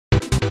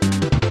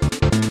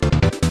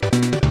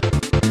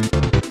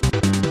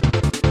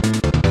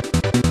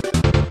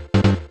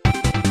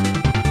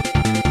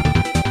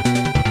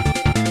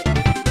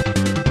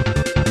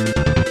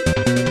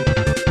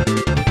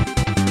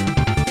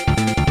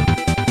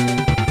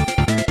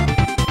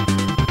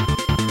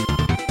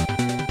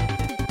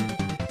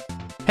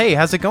Hey,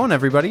 how's it going,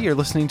 everybody? You're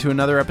listening to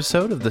another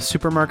episode of the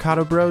Super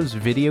Marcato Bros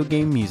Video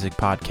Game Music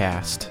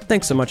Podcast.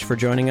 Thanks so much for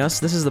joining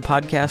us. This is the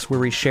podcast where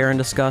we share and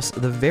discuss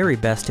the very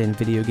best in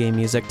video game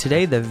music.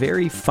 Today, the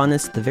very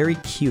funnest, the very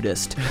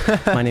cutest.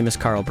 My name is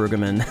Carl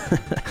Brueggemann.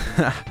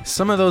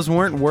 Some of those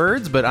weren't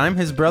words, but I'm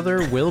his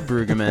brother, Will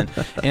Brueggemann,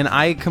 and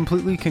I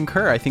completely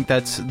concur. I think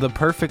that's the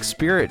perfect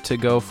spirit to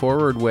go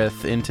forward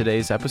with in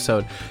today's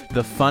episode.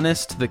 The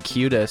funnest, the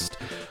cutest.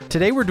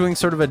 Today, we're doing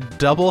sort of a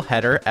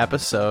double-header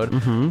episode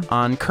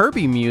on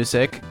Kirby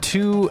music,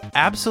 two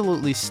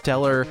absolutely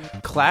stellar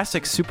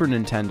classic Super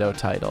Nintendo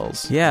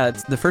titles. Yeah,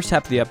 it's the first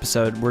half of the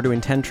episode. We're doing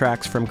 10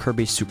 tracks from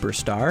Kirby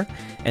Superstar,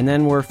 and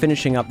then we're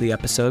finishing up the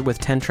episode with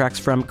 10 tracks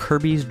from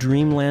Kirby's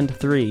Dream Land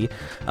 3,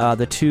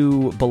 the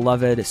two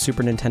beloved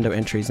Super Nintendo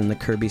entries in the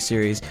Kirby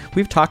series.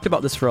 We've talked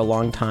about this for a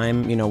long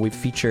time. You know, we've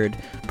featured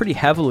pretty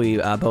heavily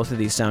both of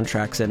these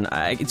soundtracks, and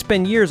it's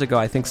been years ago,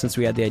 I think, since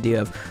we had the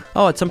idea of,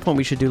 at some point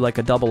we should do like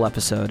a double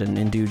episode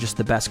and do just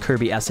the best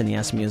Kirby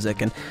SNES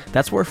music, and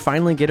that's what we're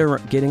finally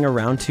getting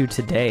around to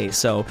today.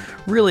 So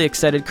really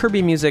excited.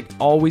 Kirby music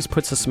always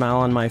puts a smile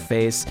on my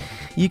face.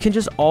 You can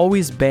just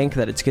always bank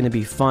that it's going to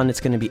be fun, it's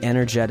going to be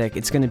energetic,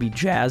 it's going to be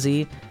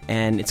jazzy,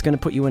 and it's going to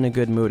put you in a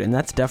good mood, and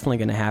that's definitely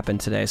going to happen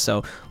today.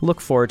 So look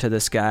forward to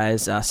this,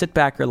 guys. Sit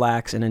back,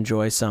 relax, and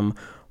enjoy some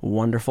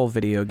wonderful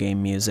video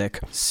game music.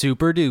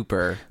 Super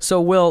duper.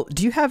 So, Will,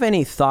 do you have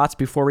any thoughts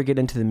before we get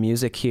into the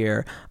music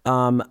here,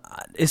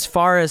 as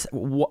far as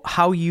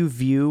how you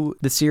view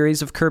the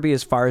series of Kirby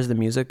as far as the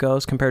music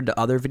goes compared to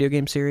other video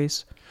game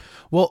series?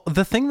 Well,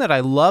 the thing that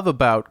I love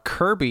about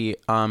Kirby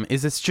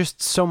is it's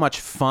just so much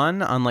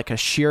fun on like a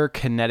sheer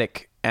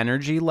kinetic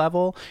energy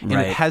level, and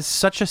It has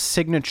such a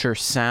signature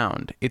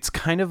sound. It's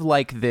kind of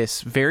like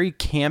this very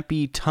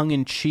campy,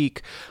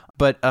 tongue-in-cheek,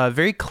 but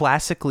very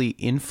classically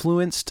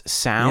influenced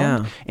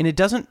sound, and it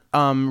doesn't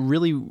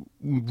really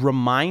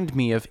remind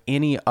me of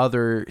any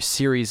other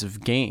series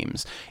of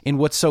games. And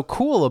what's so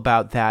cool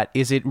about that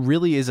is it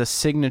really is a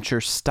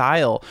signature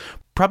style,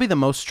 probably the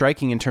most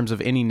striking in terms of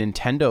any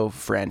Nintendo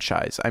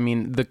franchise. I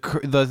mean,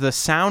 the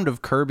sound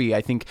of Kirby,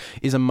 I think,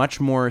 is a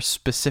much more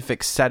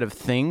specific set of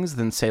things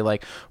than, say,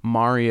 like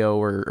Mario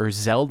or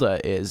Zelda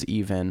is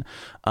even.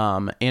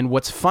 And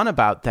what's fun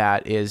about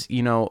that is,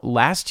 you know,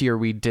 last year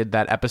we did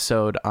that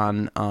episode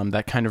on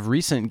that kind of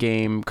recent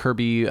game,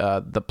 Kirby,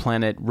 the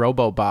Planet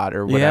Robobot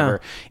or whatever.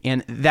 Yeah.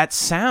 And that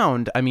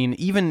sound, I mean,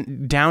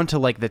 even down to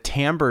like the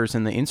timbres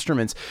and the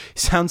instruments,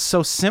 sounds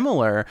so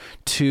similar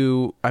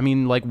to, I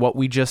mean, like what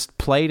we just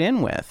played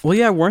in with. Well,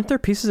 yeah, weren't there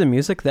pieces of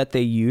music that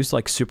they used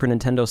like Super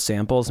Nintendo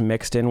samples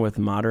mixed in with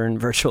modern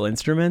virtual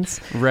instruments?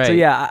 Right. So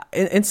yeah,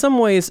 in some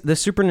ways, the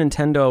Super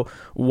Nintendo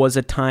was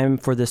a time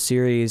for the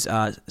series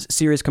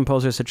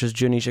composers such as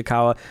Jun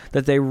Ishikawa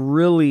that they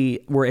really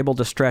were able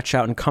to stretch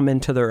out and come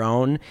into their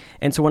own.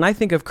 And so when I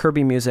think of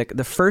Kirby music,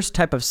 the first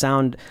type of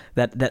sound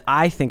that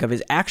I think of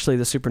is actually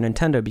the Super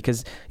Nintendo,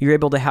 because you're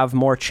able to have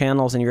more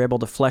channels and you're able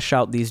to flesh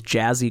out these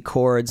jazzy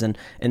chords and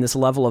this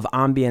level of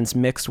ambience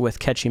mixed with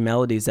catchy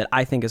melodies that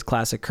I think is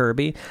classic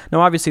Kirby.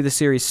 Now, obviously, the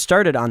series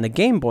started on the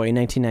Game Boy in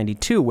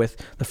 1992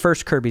 with the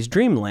first Kirby's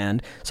Dream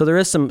Land, so there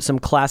is some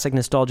classic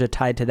nostalgia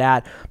tied to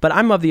that, but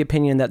I'm of the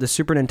opinion that the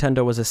Super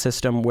Nintendo was a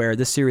system where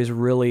this series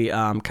really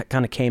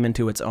kind of came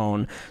into its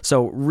own.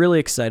 So really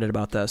excited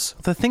about this.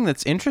 The thing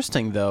that's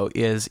interesting, though,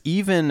 is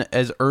even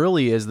as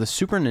early as the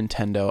Super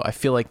Nintendo, I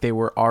feel like they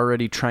were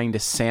already trying to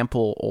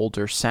sample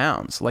older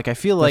sounds. Like, I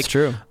feel like that's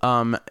true.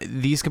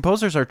 These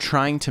composers are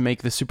trying to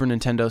make the Super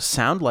Nintendo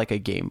sound like a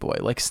Game Boy.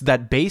 Like,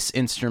 that bass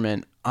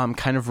instrument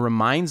kind of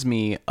reminds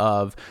me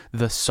of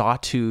the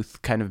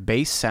sawtooth kind of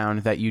bass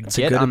sound that you'd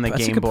get on the Game Boy.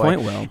 That's a good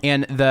point, Will.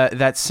 And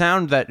that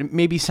sound that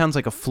maybe sounds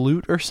like a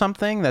flute or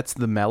something, that's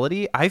the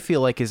melody, I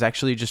feel like is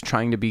actually just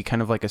trying to be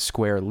kind of like a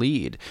square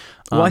lead.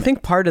 Well, I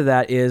think part of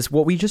that is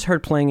what we just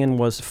heard playing in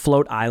was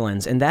Float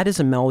Islands, and that is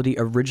a melody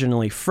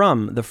originally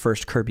from the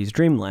first Kirby's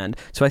Dream Land.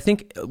 So I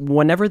think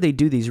whenever they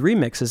do these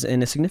remixes,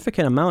 and a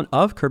significant amount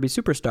of Kirby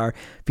Superstar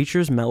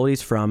features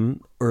melodies from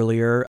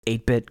earlier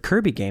 8-bit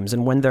Kirby games,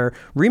 and when they're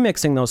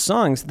remixing those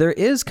songs, there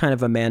is kind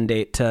of a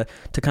mandate to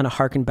kind of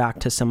harken back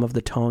to some of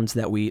the tones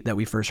that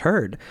we first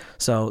heard.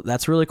 So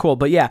that's really cool.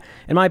 But yeah,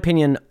 in my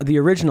opinion, the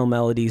original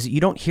melodies, you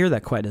don't hear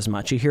that quite as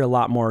much. You hear a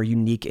lot more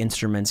unique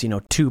instruments, you know,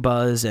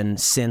 tubas and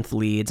synth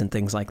leads and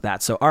things like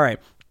that. So, all right,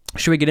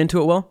 should we get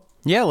into it, Will?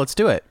 Yeah, let's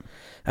do it.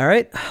 All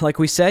right, like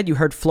we said, you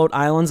heard Float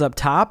Islands up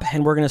top,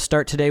 and we're going to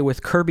start today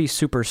with Kirby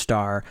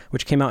Superstar,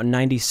 which came out in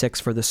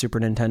 96 for the Super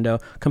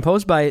Nintendo,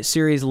 composed by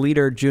series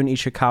leader Jun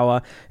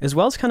Ishikawa, as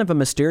well as kind of a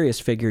mysterious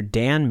figure,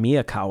 Dan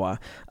Miyakawa.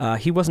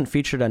 He wasn't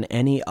featured on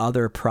any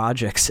other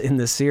projects in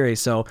this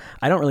series, so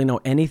I don't really know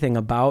anything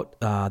about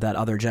that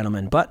other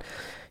gentleman, but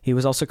he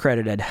was also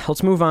credited.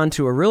 Let's move on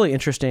to a really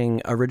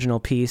interesting original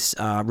piece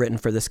written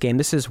for this game.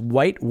 This is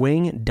White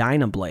Wing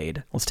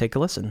Dynablade. Let's take a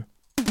listen.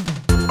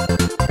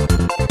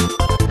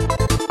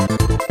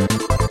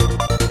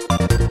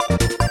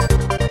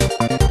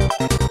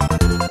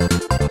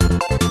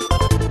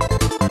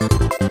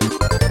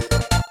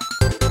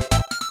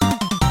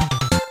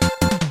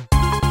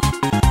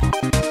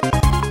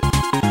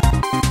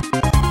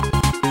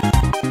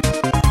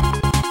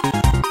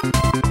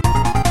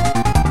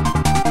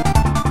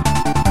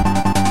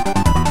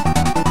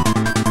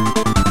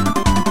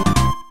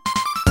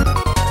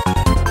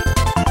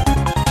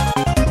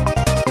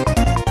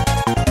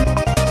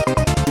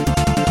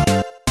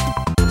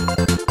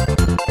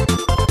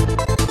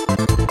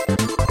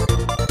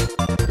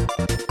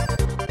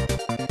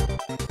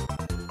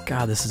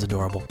 this is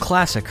adorable.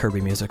 Classic Kirby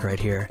music right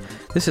here.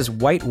 This is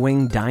White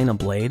Wing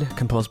Dynablade,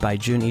 composed by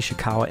Jun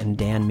Ishikawa and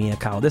Dan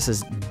Miyakawa. This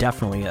is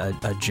definitely a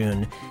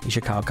Jun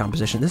Ishikawa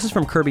composition. This is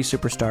from Kirby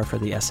Superstar for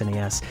the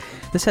SNES.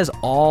 This has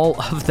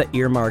all of the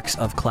earmarks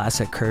of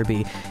classic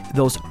Kirby.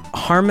 Those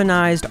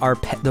harmonized,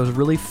 those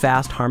really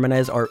fast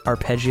harmonized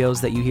arpeggios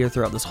that you hear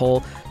throughout this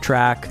whole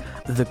track,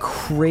 the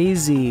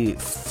crazy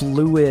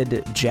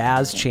fluid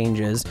jazz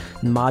changes,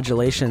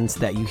 modulations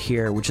that you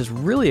hear, which is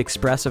really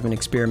expressive and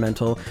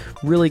experimental,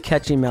 really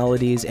catchy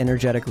melodies,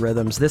 energetic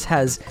rhythms. This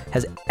has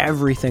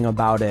everything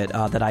about it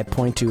that I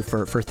point to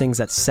for things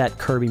that set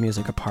Kirby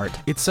music apart.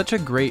 It's such a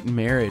great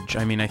marriage.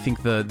 I mean, I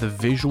think the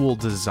visual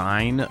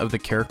design of the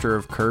character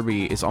of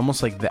Kirby is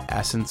almost like the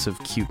essence of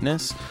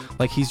cuteness.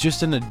 Like, he's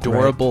just an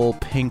adorable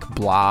pink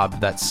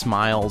blob that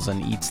smiles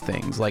and eats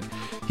things. Like,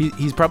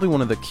 he's probably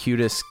one of the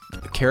cutest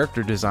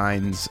character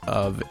designs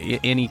of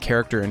any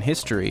character in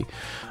history.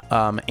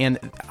 And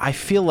I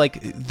feel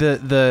like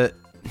the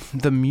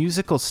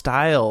musical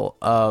style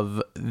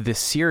of this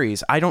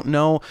series, I don't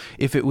know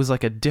if it was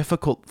like a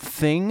difficult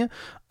thing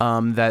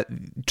that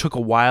took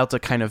a while to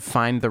kind of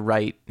find the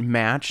right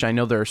match. I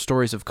know there are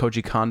stories of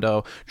Koji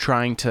Kondo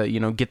trying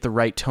to, get the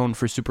right tone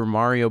for Super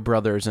Mario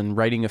Brothers and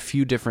writing a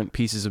few different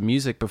pieces of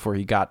music before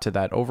he got to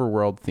that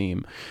overworld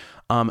theme.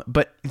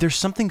 But there's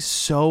something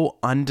so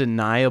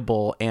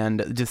undeniable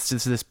and just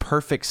this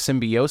perfect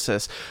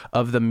symbiosis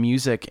of the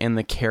music and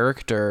the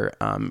character.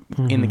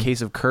 In the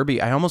case of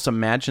Kirby, I almost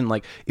imagine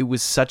like it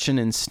was such an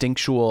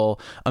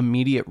instinctual,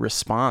 immediate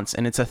response.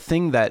 And it's a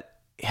thing that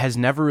has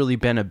never really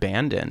been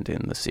abandoned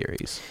in the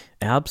series.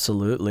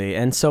 Absolutely.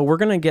 And so we're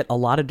going to get a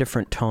lot of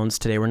different tones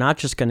today. We're not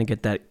just going to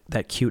get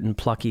that cute and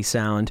plucky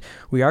sound.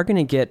 We are going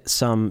to get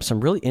some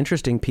really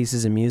interesting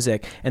pieces of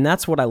music. And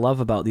that's what I love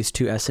about these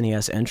two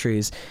SNES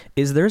entries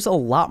is there's a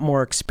lot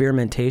more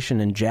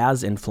experimentation and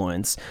jazz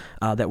influence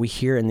that we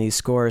hear in these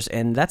scores.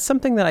 And that's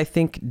something that I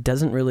think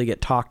doesn't really get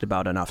talked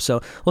about enough.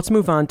 So let's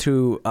move on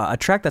to a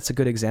track that's a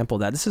good example of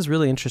that. This is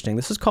really interesting.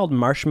 This is called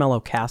Marshmallow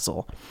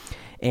Castle.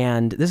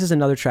 And this is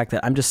another track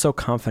that I'm just so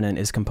confident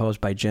is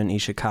composed by Jun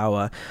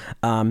Ishikawa.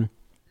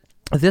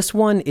 This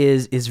one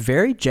is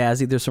very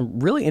jazzy. There's some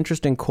really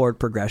interesting chord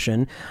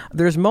progression.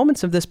 There's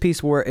moments of this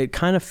piece where it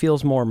kind of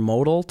feels more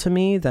modal to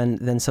me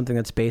than something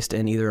that's based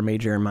in either a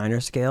major or minor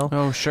scale.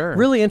 Oh, sure.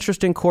 Really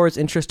interesting chords,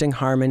 interesting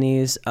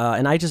harmonies,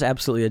 and I just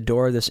absolutely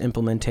adore this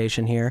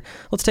implementation here.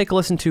 Let's take a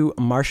listen to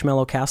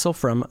Marshmallow Castle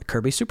from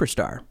Kirby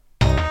Superstar.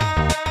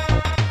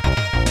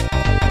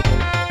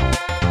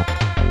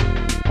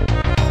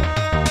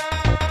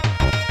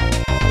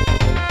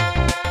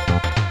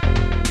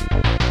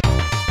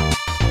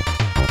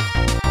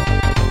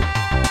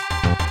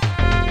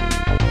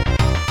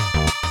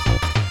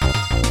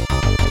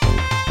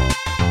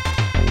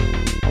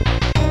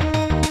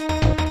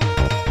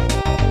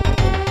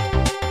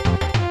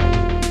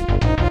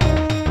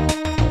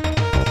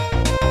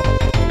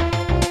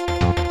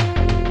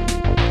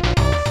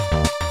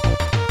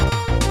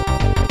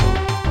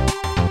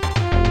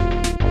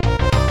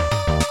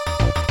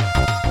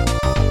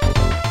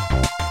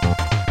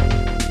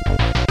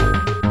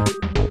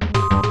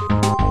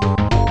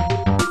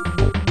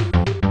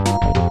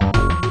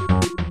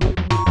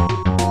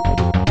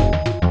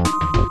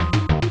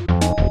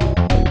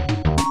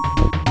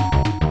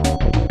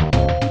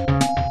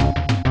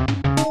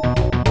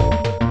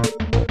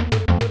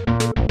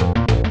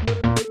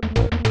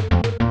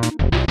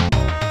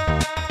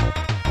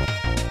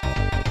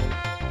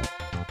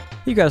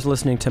 You guys are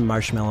listening to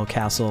Marshmallow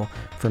Castle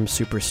from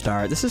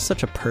Superstar. This is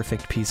such a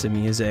perfect piece of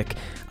music.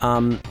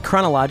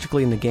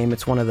 Chronologically in the game,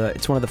 it's one of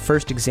the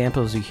first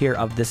examples you hear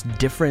of this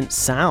different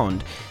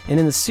sound. And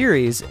in the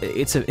series,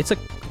 it's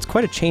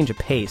quite a change of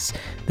pace.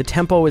 The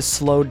tempo is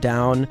slowed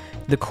down.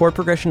 The chord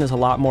progression is a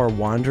lot more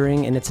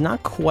wandering, and it's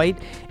not quite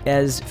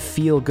as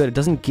feel good. It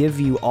doesn't give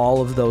you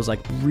all of those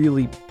like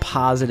really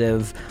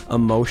positive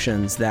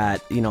emotions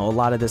that, a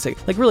lot of this,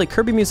 like really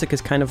Kirby music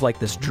is kind of like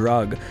this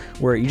drug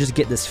where you just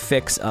get this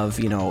fix of,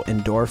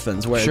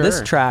 endorphins, where Sure.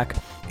 This track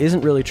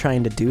isn't really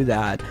trying to do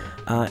that.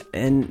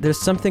 And there's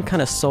something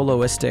kind of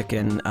soloistic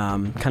and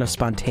kind of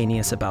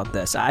spontaneous about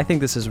this. I think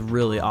this is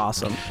really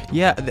awesome.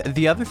 Yeah,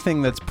 the other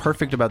thing that's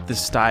perfect about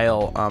this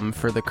style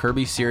for the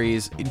Kirby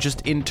series,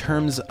 just in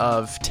terms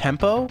of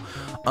tempo,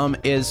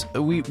 is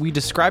we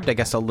described, I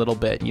guess, a little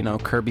bit,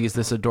 Kirby is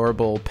this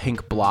adorable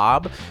pink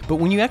blob. But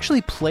when you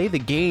actually play the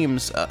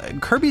games,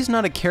 Kirby's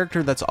not a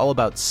character that's all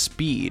about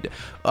speed,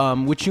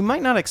 which you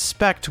might not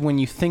expect when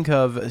you think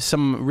of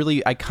some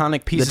really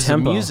iconic pieces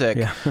of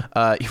music,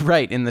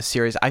 right, in the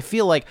series. I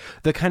feel like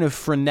the kind of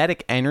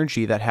frenetic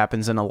energy that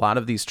happens in a lot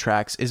of these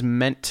tracks is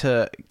meant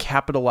to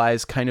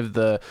capitalize kind of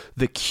the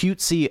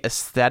cutesy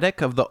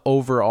aesthetic of the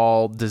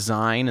overall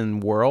design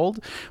and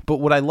world. But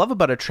what I love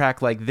about a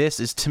track like this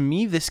is, to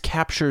me, this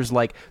captures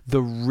like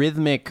the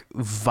rhythmic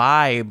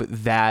vibe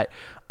that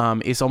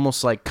is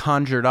almost like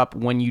conjured up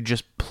when you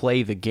just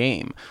play the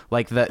game,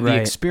 like the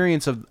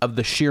experience of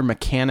the sheer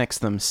mechanics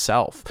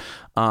themselves.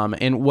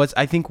 And what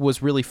I think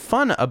was really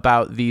fun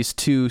about these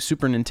two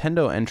Super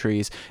Nintendo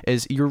entries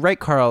is, you're right,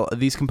 Carl,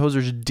 these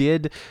composers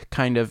did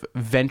kind of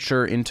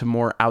venture into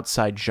more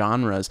outside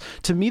genres.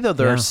 To me, though,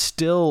 there are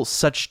still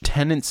such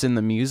tenets in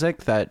the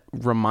music that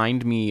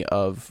remind me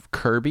of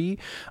Kirby.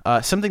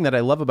 Something that I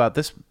love about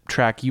this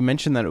track, you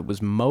mentioned that it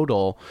was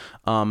modal,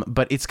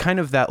 but it's kind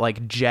of that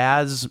like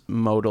jazz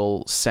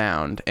modal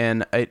sound,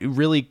 and it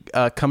really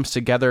comes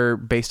together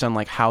based on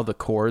like how the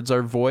chords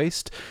are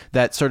voiced.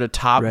 That sort of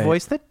top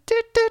voice, that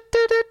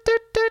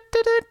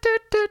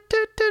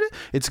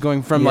it's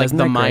going from like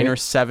the minor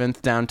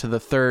seventh down to the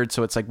third,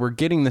 so it's like we're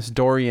getting this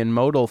Dorian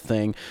modal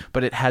thing,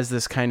 but it has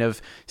this kind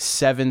of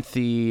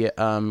seventhy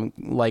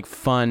like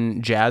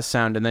fun jazz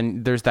sound, and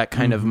then there's that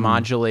kind of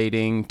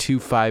modulating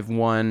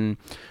 2-5-1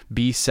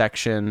 B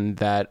section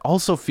that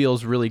also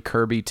feels really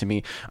Kirby to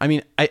me. I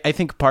mean, I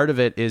think part of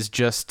it is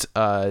just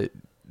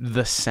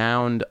the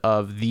sound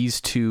of these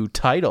two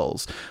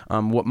titles.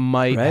 What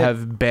might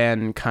have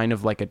been kind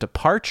of like a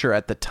departure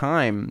at the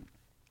time,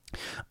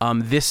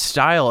 this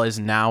style has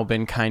now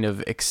been kind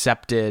of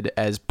accepted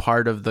as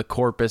part of the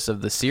corpus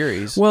of the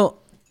series. Well,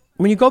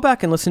 when you go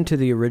back and listen to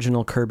the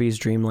original Kirby's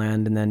Dream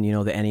Land and then,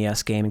 the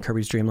NES game and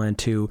Kirby's Dream Land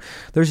 2,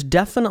 there's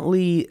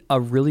definitely a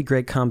really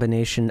great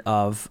combination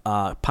of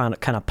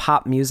kind of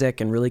pop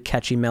music and really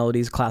catchy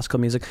melodies,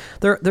 classical music.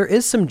 There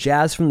is some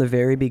jazz from the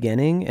very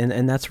beginning,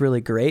 and that's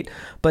really great.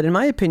 But in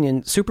my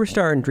opinion,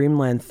 Superstar and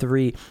Dreamland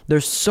 3,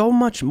 there's so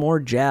much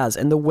more jazz.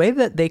 And the way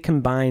that they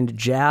combined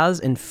jazz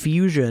and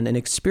fusion and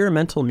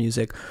experimental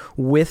music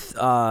with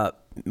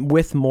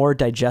more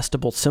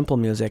digestible, simple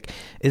music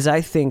is, I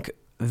think,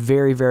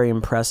 very, very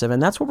impressive.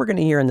 And that's what we're going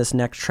to hear in this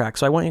next track.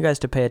 So I want you guys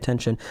to pay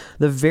attention.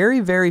 The very,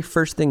 very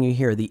first thing you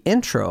hear, the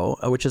intro,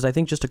 which is I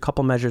think just a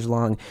couple measures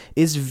long,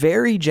 is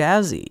very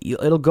jazzy.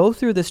 It'll go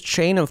through this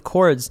chain of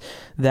chords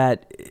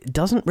that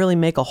doesn't really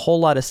make a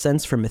whole lot of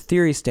sense from a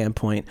theory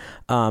standpoint.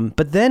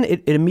 But then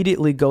it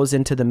immediately goes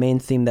into the main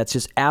theme that's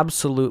just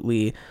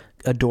absolutely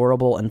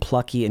adorable and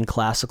plucky and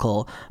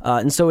classical.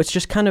 And so it's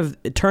just kind of,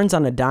 it turns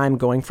on a dime,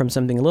 going from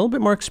something a little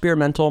bit more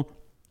experimental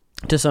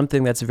to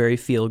something that's very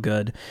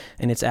feel-good,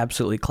 and it's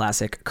absolutely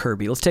classic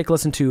Kirby. Let's take a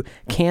listen to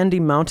Candy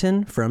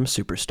Mountain from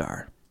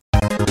Superstar.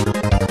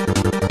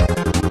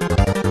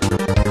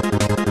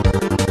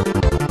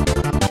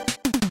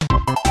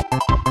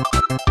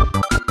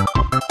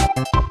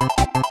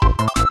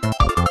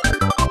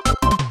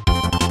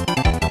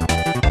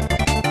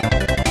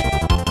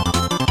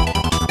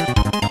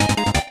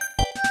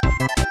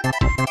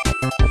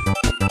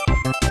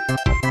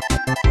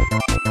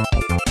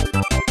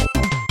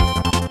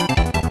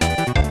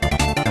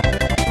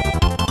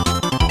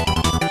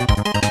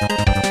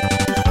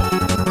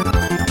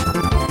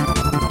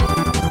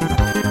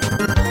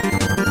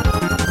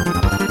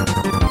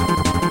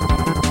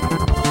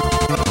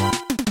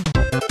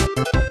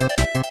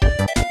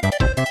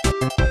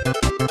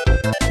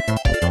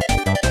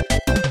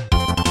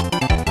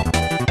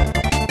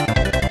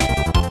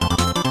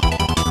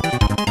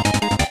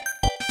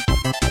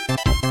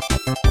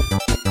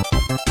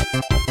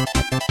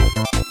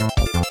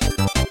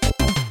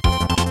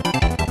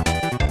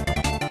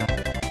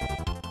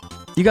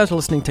 You guys are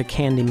listening to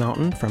Candy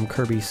Mountain from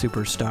Kirby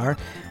Superstar.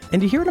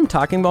 And you hear what I'm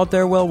talking about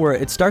there, Will, where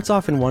it starts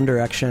off in one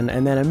direction,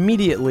 and then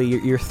immediately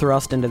you're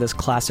thrust into this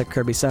classic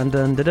Kirby sound.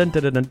 It's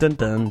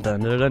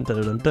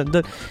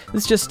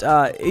just,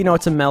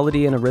 it's a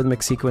melody and a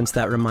rhythmic sequence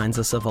that reminds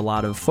us of a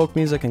lot of folk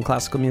music and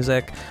classical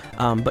music.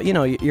 But,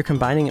 you're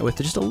combining it with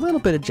just a little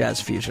bit of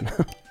jazz fusion.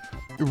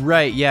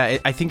 Right, yeah.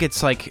 I think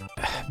it's like,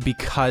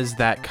 because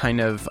that kind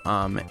of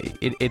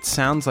it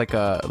sounds like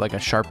a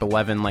sharp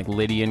 11, like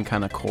Lydian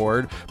kind of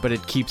chord, but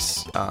it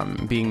keeps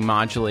being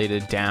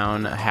modulated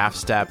down a half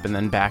step and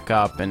then back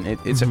up, and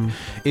it's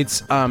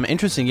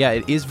interesting. Yeah,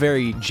 it is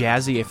very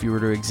jazzy if you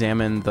were to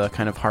examine the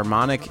kind of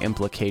harmonic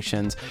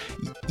implications.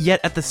 Yet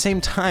at the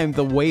same time,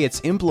 the way it's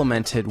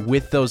implemented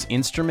with those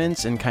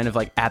instruments and kind of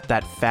like at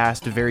that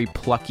fast, very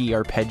plucky,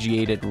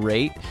 arpeggiated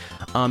rate,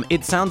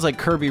 it sounds like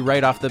Kirby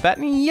right off the bat.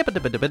 I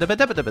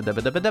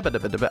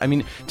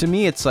mean, to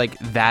me, it's like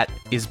that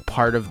is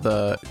part of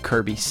the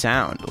Kirby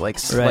sound, like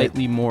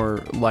slightly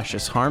more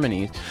luscious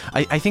harmonies.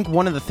 I think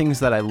one of the things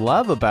that I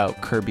love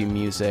about Kirby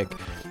music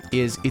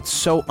is it's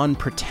so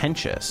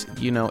unpretentious.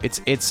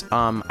 It's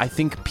I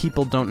think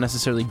people don't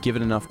necessarily give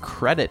it enough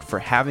credit for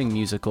having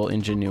musical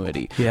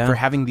ingenuity, for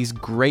having these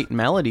great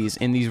melodies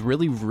and these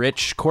really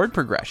rich chord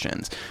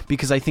progressions,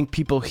 because I think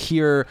people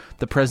hear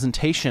the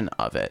presentation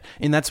of it.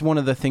 And that's one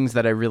of the things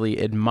that I really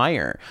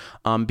admire,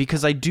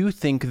 because I do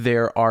think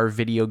there are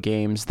video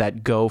games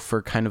that go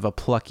for kind of a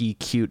plucky,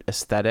 cute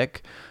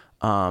aesthetic,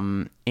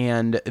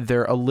 and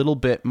they're a little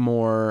bit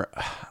more...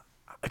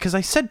 Because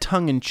I said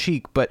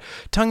tongue-in-cheek, but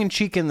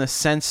tongue-in-cheek in the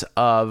sense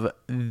of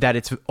that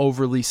it's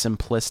overly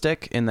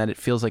simplistic and that it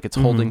feels like it's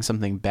holding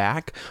something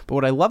back. But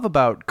what I love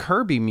about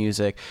Kirby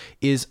music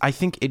is I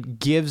think it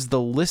gives the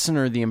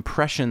listener the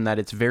impression that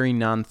it's very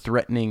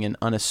non-threatening and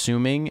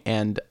unassuming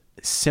and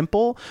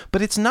simple,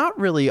 but it's not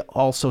really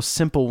also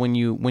simple when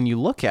you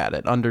look at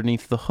it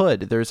underneath the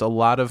hood. There's a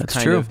lot of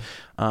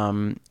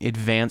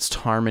advanced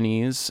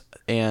harmonies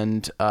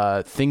and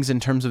things in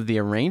terms of the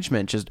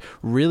arrangement, just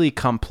really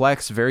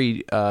complex,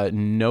 very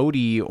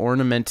notey,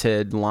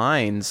 ornamented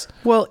lines.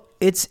 Well,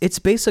 it's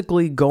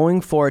basically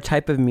going for a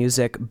type of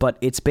music, but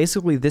it's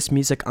basically this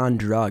music on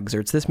drugs, or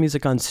it's this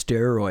music on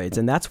steroids.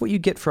 And that's what you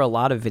get for a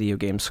lot of video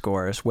game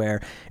scores, where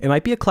it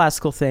might be a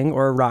classical thing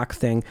or a rock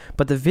thing,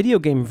 but the video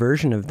game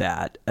version of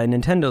that,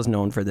 Nintendo's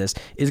known for this,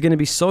 is going to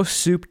be so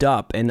souped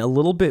up and a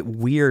little bit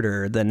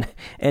weirder than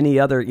any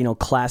other,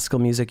 classical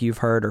music you've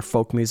heard or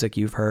folk music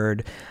you've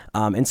heard.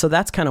 And so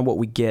that's kind of what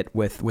we get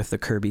with the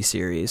Kirby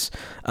series.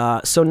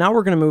 So now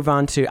we're going to move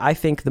on to, I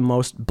think, the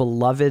most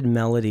beloved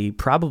melody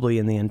probably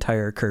in the entire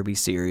Kirby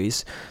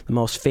series, the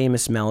most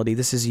famous melody.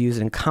 This is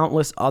used in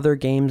countless other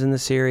games in the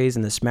series,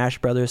 in the Smash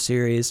Brothers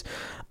series.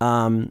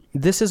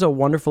 This is a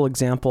wonderful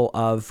example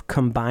of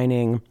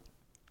combining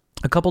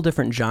a couple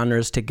different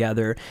genres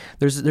together.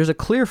 There's a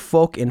clear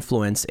folk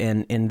influence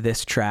in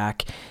this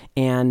track,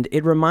 and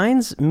it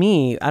reminds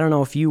me, I don't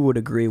know if you would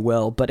agree,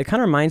 Will, but it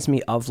kind of reminds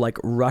me of like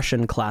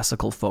Russian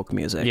classical folk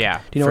music.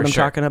 Yeah. Do you know what I'm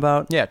talking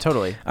about? Yeah,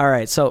 totally. All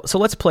right, so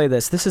let's play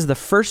this. This is the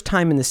first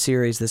time in the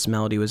series this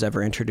melody was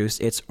ever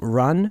introduced. It's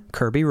Run,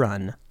 Kirby,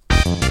 Run.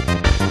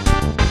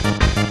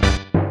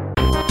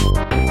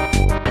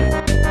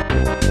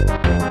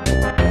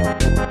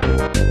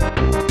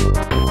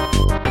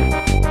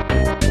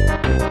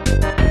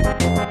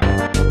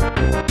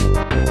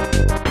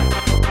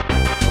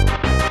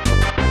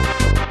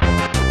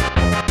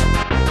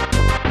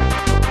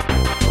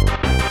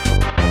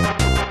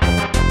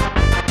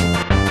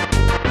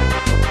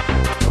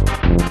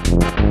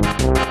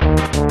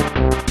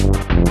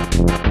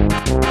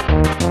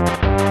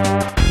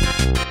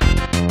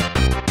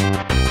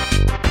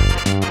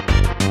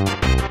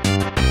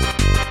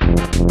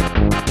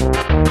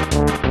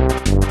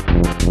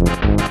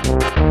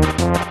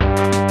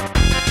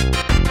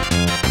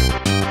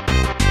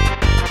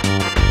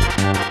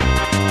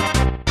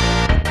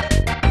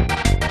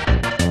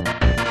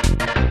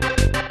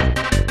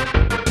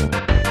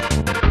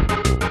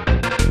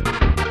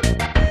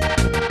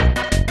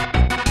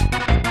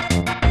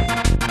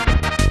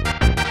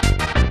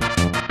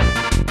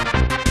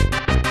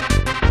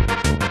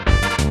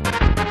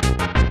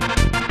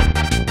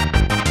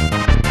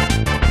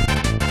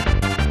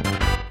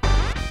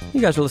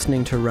 You guys are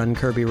listening to Run,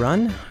 Kirby,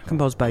 Run,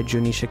 composed by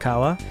Jun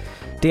Ishikawa.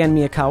 Dan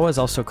Miyakawa is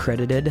also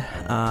credited.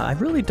 I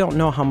really don't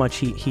know how much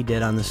he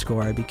did on the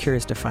score. I'd be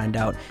curious to find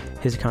out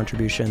his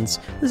contributions.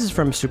 This is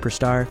from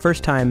Superstar.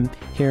 First time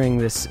hearing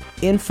this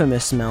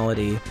infamous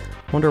melody.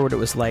 Wonder what it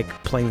was like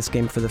playing this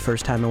game for the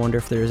first time. I wonder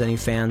if there's any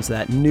fans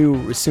that knew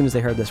as soon as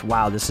they heard this,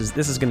 wow, this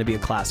is going to be a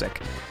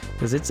classic.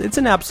 Because it's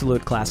an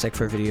absolute classic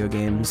for video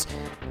games.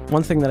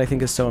 One thing that I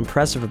think is so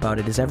impressive about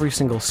it is every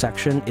single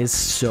section is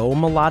so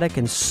melodic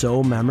and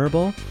so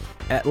memorable.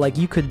 Like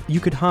you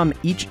could hum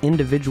each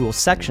individual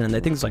section, and I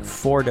think it's like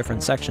 4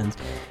 different sections,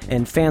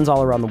 and fans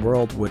all around the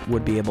world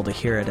would be able to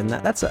hear it, and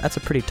that's a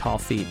pretty tall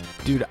feat.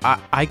 Dude,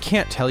 I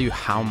can't tell you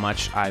how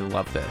much I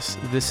love this.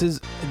 This is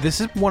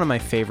one of my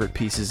favorite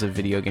pieces of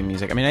video game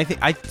music. I mean, I think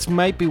it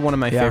might be one of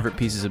my favorite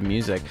pieces of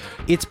music.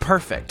 It's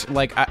perfect.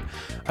 Like I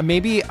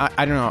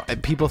don't know.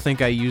 People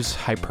think I use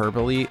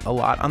hyperbole a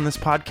lot on this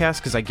podcast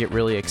because I get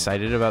really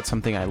excited about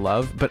something I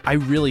love, but I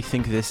really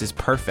think this is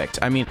perfect.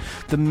 I mean,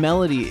 the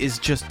melody is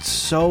just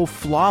so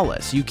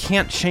flawless. You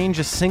can't change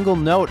a single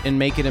note and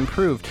make it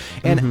improved.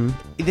 And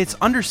it's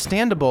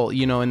understandable,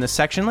 in the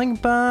section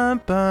like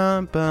ba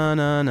ba ba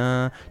na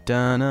na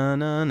da na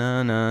na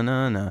na na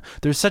na na.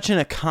 There's such an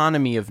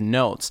economy of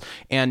notes,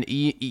 and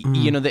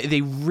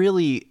they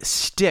really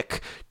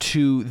stick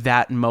to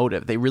that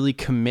motive. They really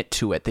commit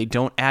to it. They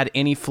don't add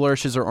any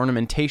flourishes or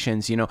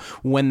ornamentations.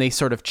 When they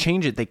sort of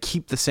change it, they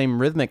keep the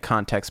same rhythmic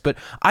context. But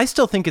I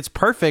still think it's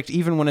perfect,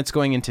 even when it's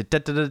going into da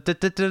da da da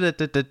da da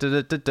da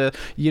da da da.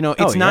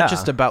 It's not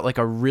just about like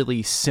a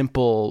really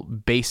simple,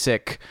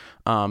 basic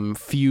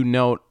few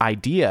note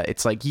idea.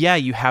 It's like,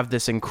 you have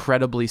this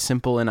incredibly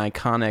simple and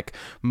iconic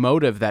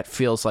motive that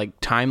feels like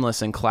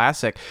timeless and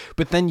classic,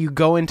 but then you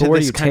go into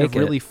this kind of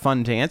really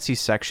fun dancey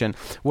section.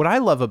 What I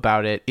love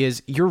about it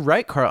is, you're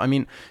right, Carl. I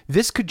mean,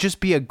 this could just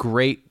be a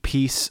great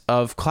piece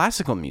of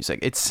classical music.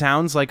 It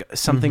sounds like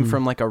something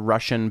from like a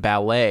Russian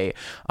ballet,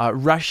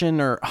 Russian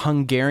or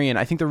Hungarian.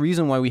 I think the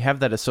reason why we have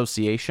that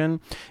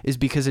association is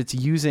because it's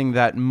using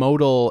that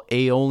modal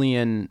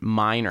Aeolian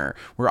minor,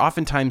 where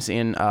oftentimes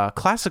in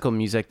classical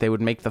music they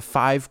would make the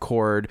 5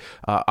 chord,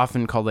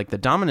 often called like the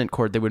dominant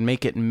chord, they would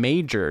make it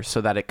major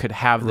so that it could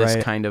have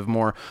this kind of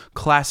more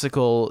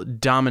classical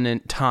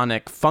dominant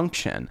tonic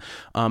function.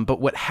 But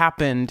what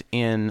happened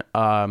in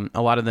a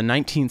lot of the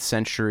 19th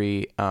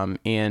century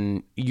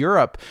in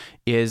Europe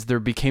is there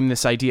became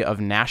this idea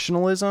of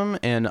nationalism,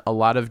 and a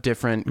lot of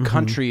different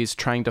countries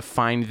trying to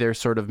find their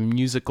sort of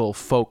musical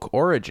folk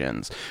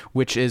origins,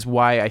 which is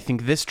why I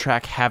think this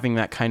track, having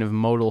that kind of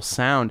modal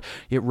sound,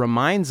 it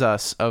reminds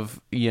us of,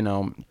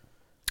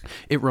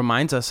 it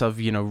reminds us of,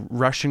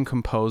 Russian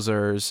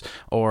composers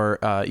or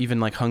even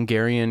like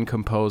Hungarian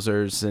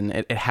composers, and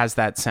it has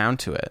that sound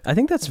to it. I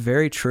think that's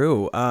very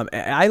true.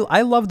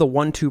 I love the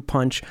 1-2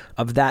 punch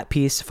of that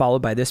piece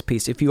followed by this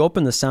piece. If you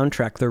open the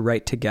soundtrack, they're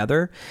right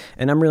together,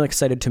 and I'm really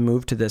excited to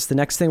move to this. The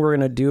next thing we're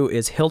going to do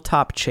is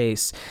Hilltop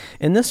Chase,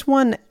 and this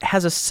one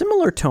has a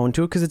similar tone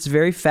to it because it's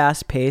very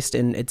fast-paced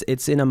and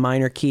it's in a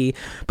minor key,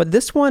 but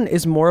this one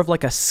is more of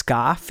like a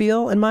ska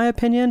feel, in my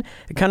opinion.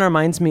 It kind of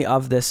reminds me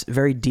of this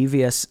very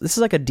devious. This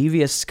is like a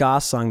devious ska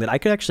song that I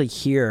could actually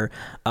hear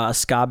a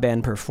ska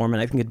band perform,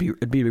 and I think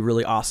it'd be a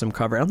really awesome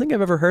cover. I don't think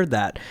I've ever heard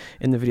that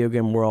in the video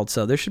game world,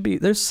 so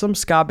there's some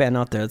ska band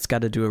out there that's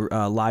got to do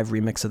a live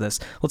remix of this.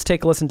 Let's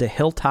take a listen to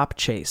Hilltop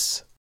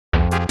Chase.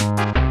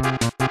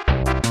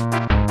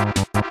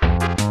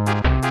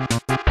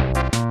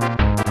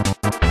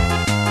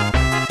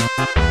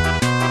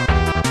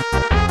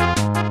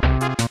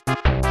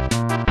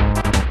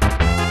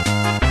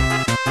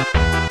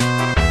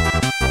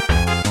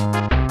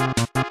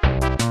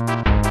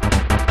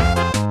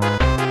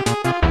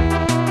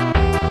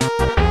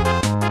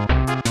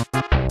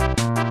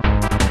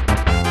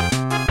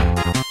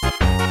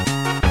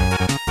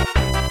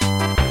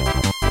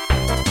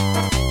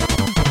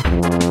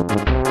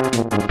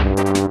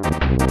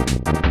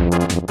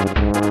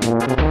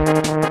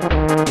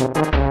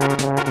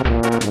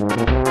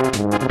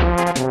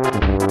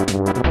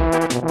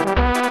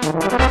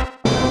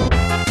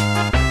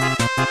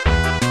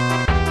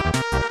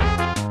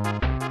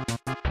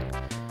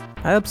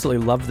 I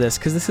absolutely love this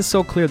because this is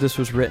so clear this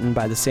was written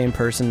by the same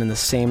person in the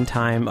same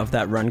time of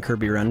that Run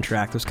Kirby Run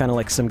track. There's kind of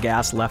like some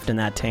gas left in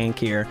that tank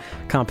here.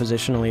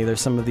 Compositionally, there's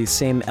some of these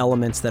same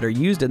elements that are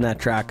used in that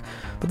track,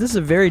 but this is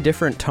a very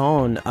different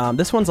tone.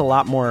 This one's a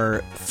lot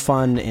more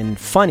fun and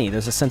funny.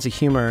 There's a sense of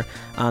humor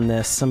on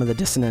this. Some of the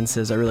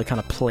dissonances are really kind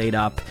of played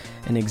up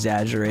and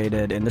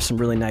exaggerated, and there's some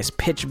really nice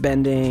pitch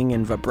bending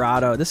and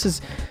vibrato.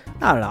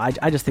 I don't know.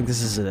 I just think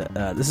this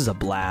is a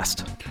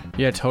blast.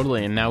 Yeah,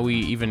 totally. And now we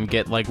even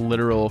get like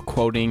literal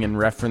quoting and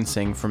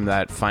referencing from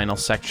that final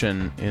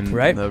section in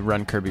the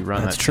Run Kirby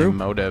Run. That's that true. Same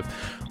motive.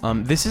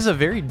 This is a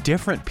very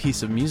different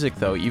piece of music,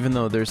 though, even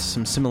though there's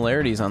some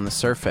similarities on the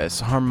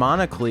surface.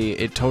 Harmonically,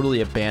 it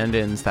totally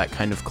abandons that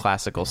kind of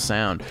classical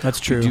sound.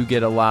 That's true. You do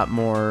get a lot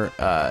more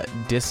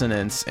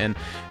dissonance. And,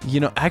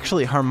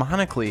 actually,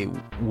 harmonically,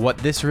 what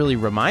this really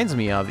reminds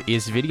me of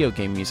is video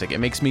game music. It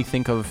makes me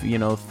think of,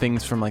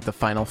 things from like the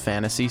Final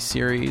Fantasy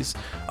series.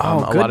 A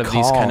lot of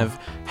these kind of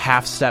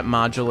half-step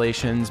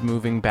modulations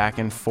moving back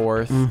and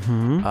forth.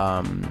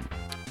 Mm-hmm.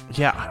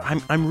 Yeah,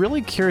 I'm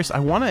really curious. I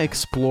want to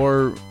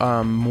explore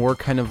more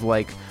kind of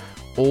like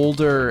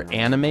older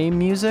anime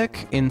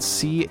music and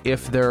see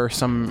if there are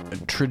some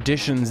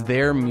traditions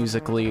there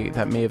musically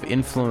that may have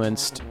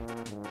influenced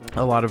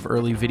a lot of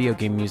early video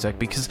game music,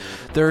 because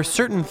there are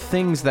certain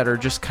things that are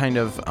just kind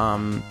of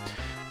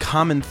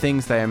common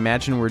things that I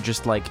imagine were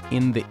just like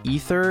in the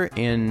ether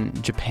in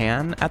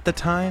Japan at the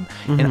time.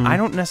 Mm-hmm. And I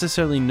don't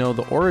necessarily know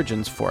the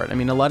origins for it. I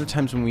mean, a lot of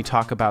times when we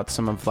talk about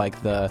some of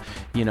like the,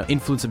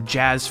 influence of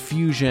jazz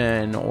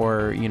fusion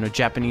or,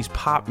 Japanese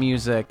pop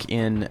music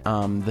in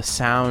the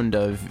sound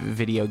of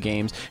video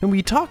games, and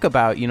we talk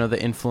about,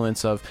 the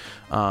influence of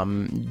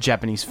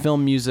Japanese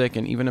film music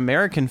and even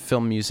American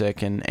film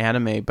music and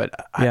anime,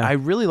 but I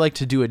really like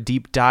to do a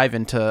deep dive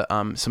into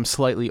some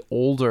slightly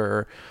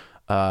older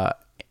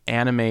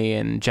anime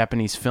and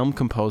Japanese film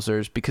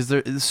composers, because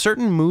there's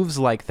certain moves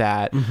like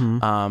that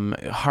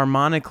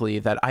harmonically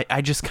that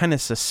I just kind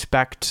of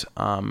suspect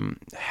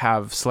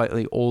have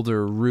slightly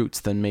older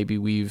roots than maybe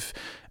we've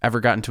ever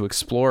gotten to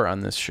explore on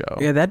this show.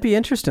 Yeah, that'd be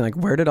interesting. Like,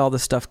 where did all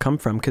this stuff come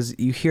from? Because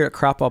you hear it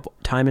crop up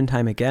time and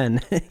time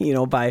again,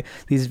 by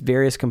these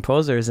various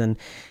composers. And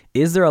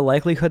is there a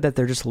likelihood that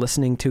they're just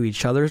listening to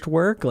each other's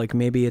work? Like,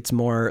 maybe it's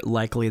more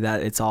likely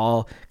that it's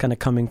all kind of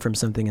coming from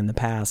something in the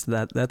past.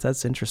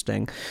 That's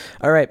interesting.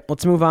 All right,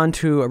 let's move on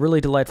to a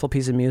really delightful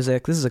piece of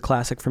music. This is a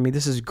classic for me.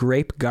 This is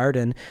Grape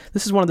Garden.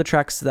 This is one of the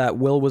tracks that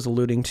Will was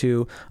alluding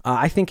to.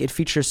 I think it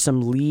features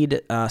some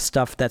lead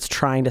stuff that's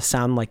trying to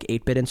sound like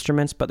 8-bit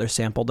instruments, but they're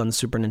sampled on the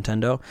Super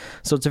Nintendo.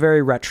 So it's a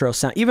very retro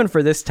sound. Even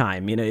for this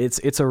time,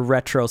 it's a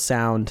retro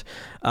sound.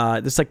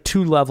 There's like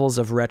 2 levels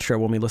of retro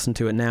when we listen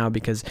to it now,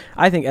 because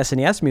I think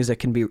SNES music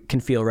can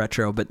feel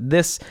retro, but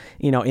this,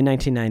 in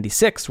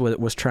 1996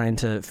 was trying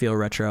to feel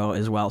retro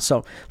as well.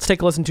 So let's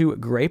take a listen to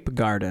Grape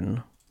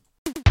Garden.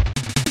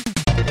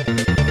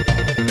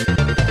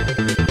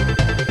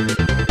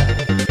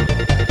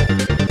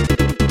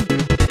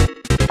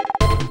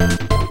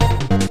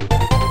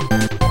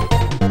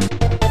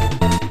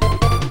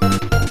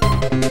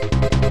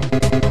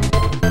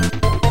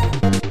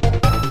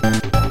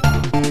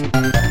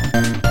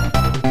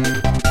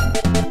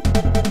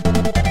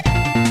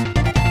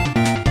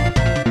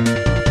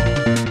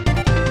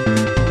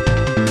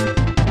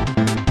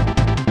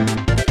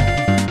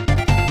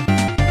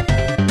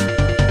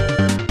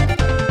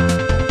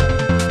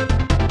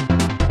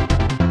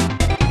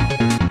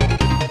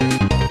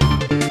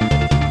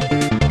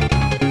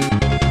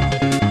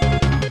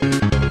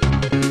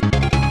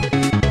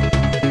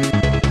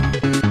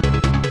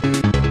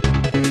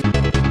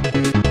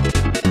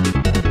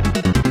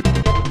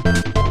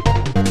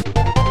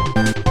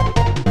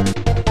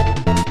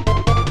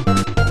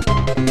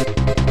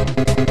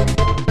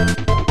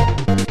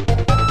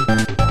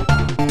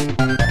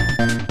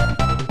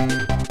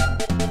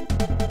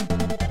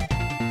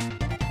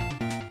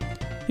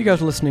 You guys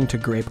are listening to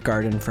Grape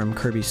Garden from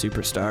Kirby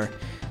Superstar.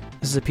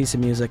 This is a piece of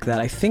music that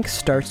I think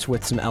starts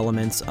with some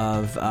elements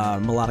of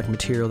melodic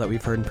material that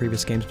we've heard in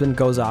previous games, but then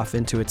goes off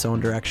into its own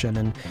direction.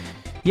 And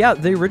yeah,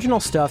 the original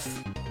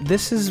stuff,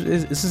 this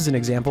is an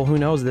example. Who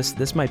knows?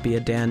 This might be a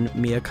Dan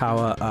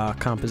Miyakawa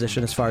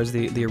composition as far as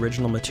the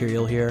original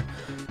material here.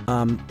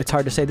 It's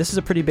hard to say. This is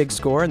a pretty big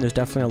score, and there's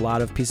definitely a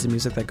lot of pieces of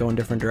music that go in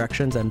different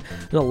directions, and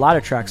there's a lot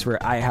of tracks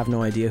where I have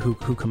no idea who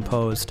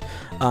composed.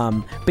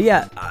 But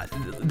yeah,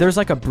 there's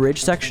like a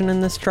bridge section in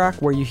this track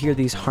where you hear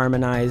these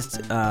harmonized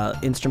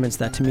instruments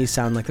that to me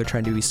sound like they're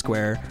trying to be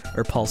square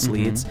or pulse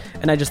leads,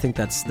 and I just think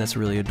that's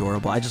really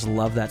adorable. I just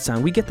love that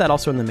sound. We get that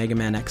also in the Mega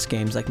Man X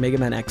games, like Mega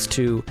Man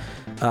X2.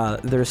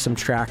 There's some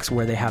tracks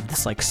where they have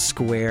this like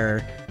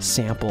square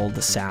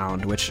sampled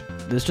sound, which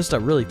there's just a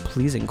really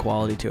pleasing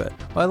quality to it.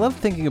 Well, I love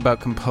thinking about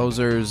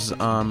composers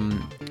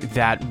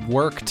that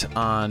worked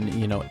on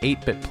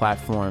 8-bit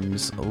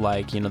platforms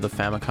like the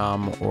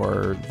Famicom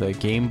or the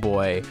Game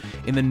Boy,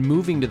 and then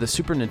moving to the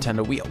Super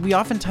Nintendo. We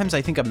oftentimes,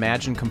 I think,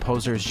 imagine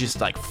composers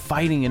just like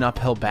fighting an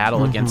uphill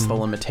battle against the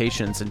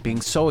limitations and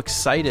being so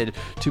excited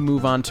to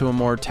move on to a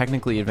more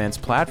technically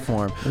advanced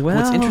platform. Well,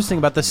 what's interesting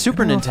about the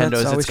Super Nintendo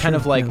is it's kind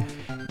of like,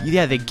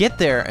 yeah, they get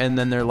there and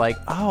then they're like,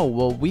 oh,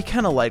 well, we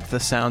kind of liked the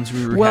sounds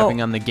we were having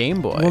on the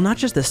Game Boy. Well, not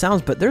just the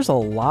sounds, but there's a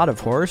lot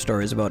of horror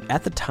stories about,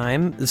 at the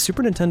time, the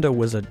Super Nintendo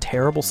was a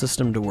terrible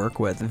system to work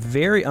with.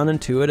 Very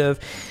unintuitive.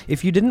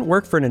 If you didn't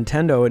work for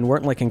Nintendo and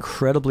weren't like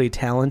incredibly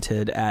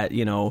talented at,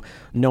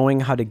 knowing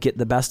how to get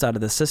the best out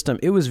of the system,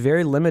 it was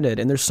very limited.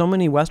 And there's so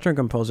many Western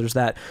composers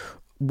that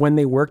when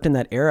they worked in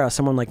that era,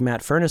 someone like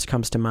Matt Furness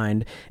comes to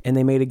mind, and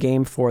they made a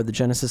game for the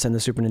Genesis and the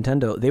Super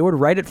Nintendo. They would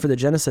write it for the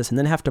Genesis and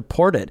then have to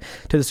port it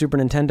to the Super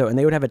Nintendo, and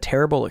they would have a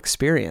terrible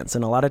experience.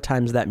 And a lot of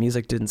times that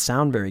music didn't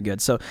sound very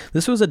good. So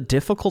this was a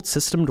difficult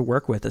system to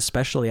work with,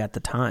 especially at the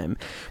time.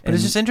 But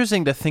it's just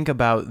interesting to think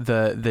about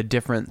the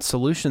different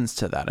solutions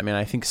to that. I mean,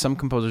 I think some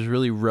composers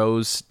really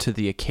rose to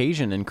the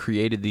occasion and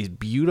created these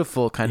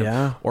beautiful kind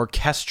of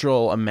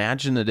orchestral,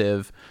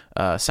 imaginative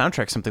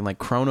soundtracks, something like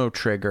Chrono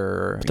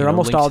Trigger. They're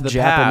almost all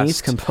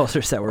Japanese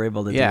composers that were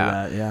able to do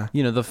that.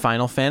 Yeah, the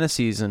Final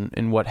Fantasies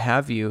and what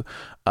have you.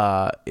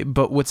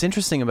 But what's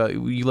interesting about,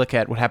 you look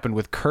at what happened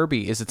with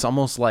Kirby, is it's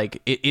almost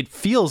like it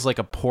feels like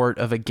a port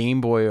of a Game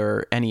Boy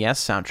or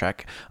NES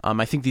soundtrack.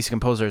 I think these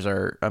composers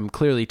are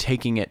clearly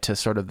taking it to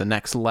sort of the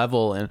next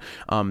level, and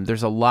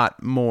there's a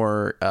lot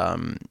more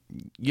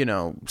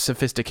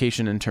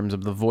sophistication in terms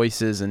of the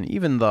voices and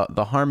even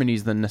the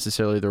harmonies than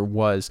necessarily there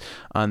was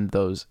on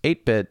those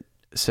 8-bit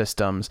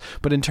systems.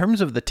 But in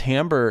terms of the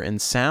timbre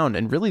and sound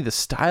and really the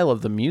style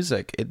of the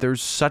music,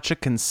 there's such a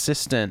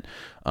consistent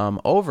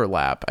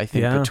overlap, I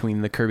think,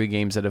 between the Kirby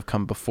games that have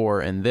come before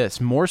and this,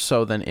 more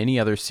so than any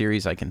other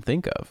series I can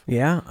think of.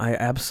 Yeah, I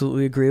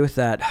absolutely agree with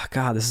that.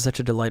 God, this is such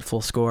a delightful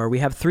score. We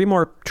have 3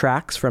 more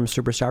tracks from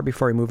Superstar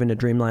before we move into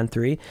Dreamland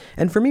 3.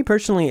 And for me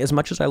personally, as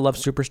much as I love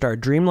Superstar,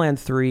 Dreamland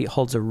 3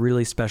 holds a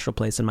really special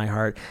place in my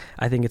heart.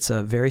 I think it's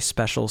a very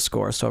special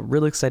score, so I'm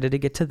really excited to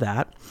get to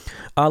that.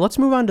 Let's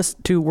move on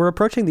to we're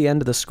approaching the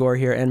end of the score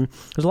here, and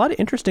there's a lot of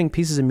interesting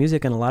pieces of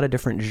music in a lot of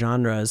different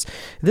genres.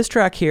 This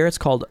track here, it's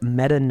called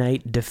Meta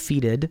Knight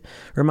Defeated,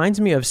 reminds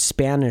me of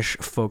Spanish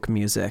folk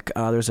music.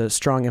 There's a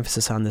strong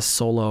emphasis on this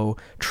solo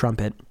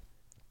trumpet.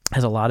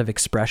 Has a lot of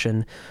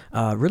expression.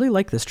 Really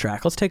like this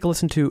track. Let's take a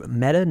listen to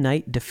Meta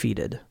Knight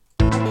Defeated.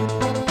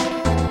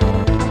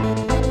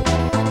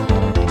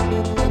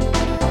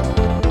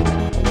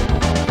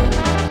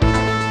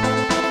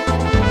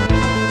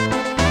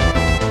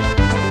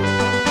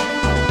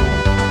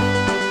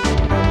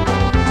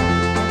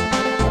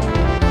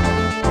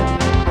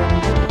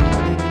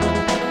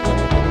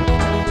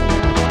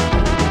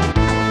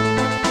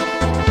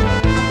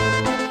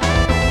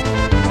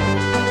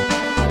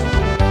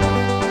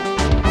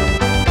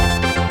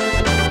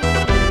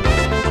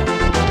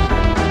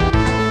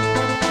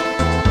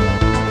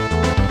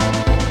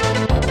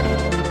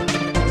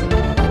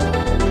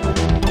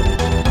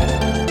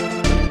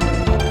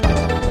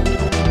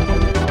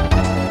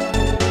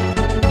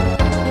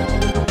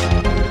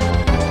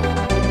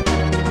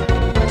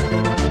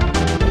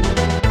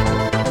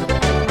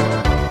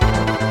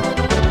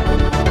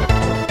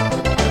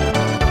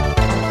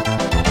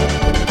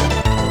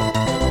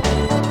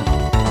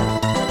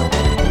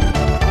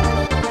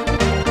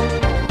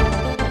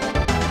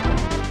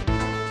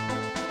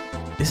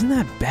 Isn't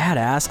that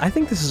badass? I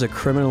think this is a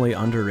criminally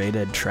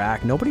underrated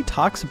track. Nobody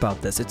talks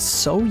about this. It's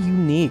so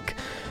unique.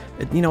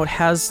 It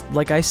has,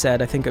 like I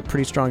said, I think a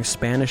pretty strong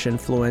Spanish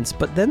influence,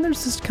 but then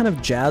there's this kind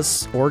of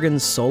jazz organ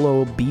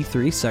solo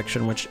B3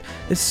 section, which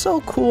is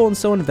so cool and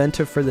so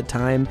inventive for the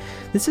time.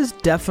 This is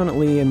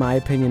definitely, in my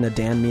opinion, a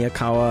Dan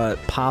Miyakawa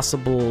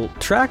possible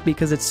track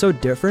because it's so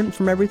different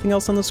from everything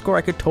else on the score.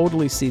 I could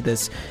totally see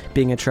this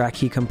being a track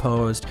he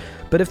composed.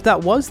 But if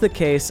that was the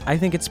case, I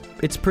think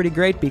it's pretty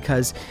great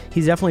because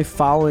he's definitely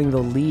following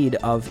the lead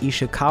of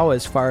Ishikawa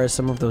as far as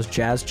some of those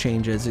jazz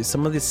changes.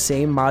 Some of the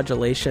same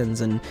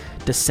modulations and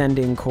descending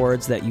descending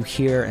chords that you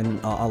hear in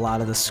a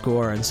lot of the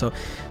score. And so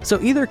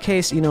either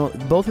case,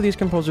 both of these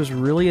composers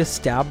really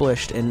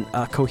established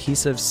a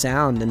cohesive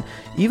sound. And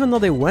even though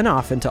they went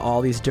off into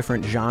all these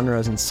different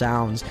genres and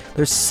sounds,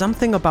 there's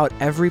something about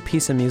every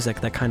piece of music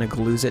that kind of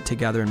glues it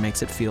together and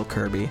makes it feel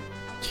Kirby.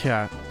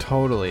 Yeah,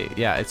 totally.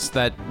 Yeah, it's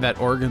that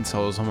organ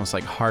solo is almost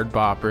like hard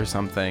bop or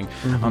something.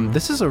 Mm-hmm.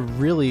 This is a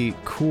really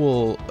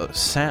cool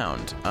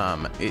sound.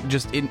 It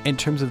just in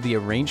terms of the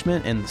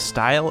arrangement and the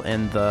style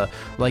and the,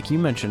 like you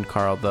mentioned,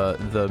 Carl,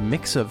 the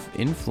mix of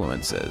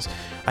influences.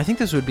 I think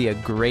this would be a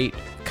great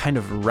kind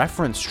of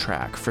reference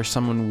track for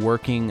someone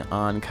working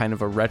on kind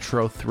of a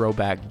retro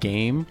throwback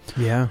game.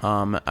 Yeah.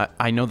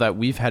 I know that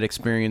we've had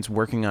experience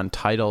working on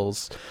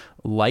titles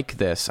like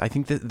this. I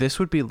think that this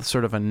would be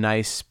sort of a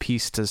nice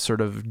piece to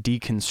sort of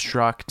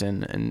deconstruct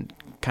and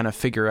kind of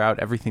figure out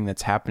everything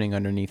that's happening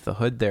underneath the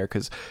hood there.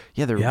 Because,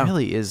 there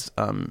really is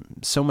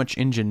so much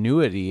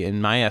ingenuity,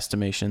 in my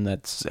estimation,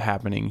 that's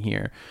happening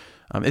here.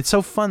 It's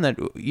so fun that,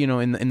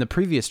 in the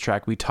previous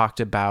track, we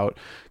talked about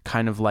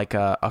kind of like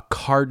a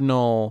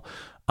cardinal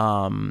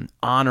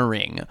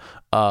honoring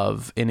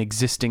of an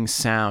existing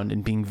sound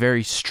and being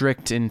very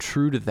strict and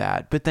true to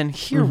that. But then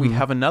here we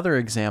have another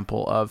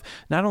example of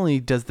not only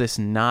does this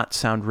not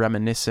sound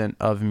reminiscent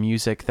of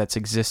music that's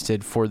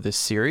existed for this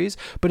series,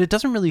 but it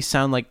doesn't really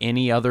sound like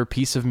any other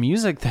piece of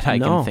music that I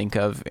can think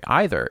of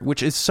either,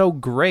 which is so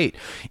great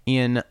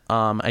in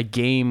a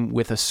game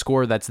with a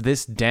score that's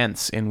this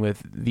dense and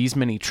with these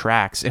many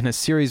tracks in a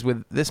series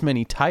with this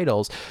many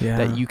titles,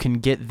 that you can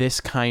get this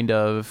kind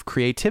of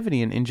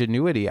creativity and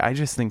ingenuity. I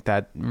just think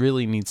that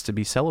really needs to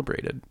be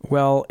celebrated.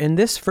 Well, and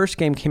this first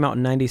game came out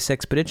in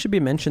 96, but it should be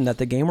mentioned that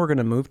the game we're going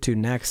to move to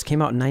next came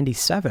out in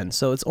 97,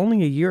 so it's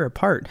only a year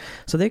apart.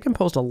 So they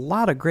composed a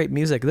lot of great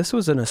music. This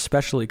was an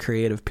especially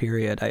creative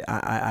period,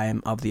 I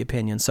am of the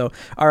opinion. So,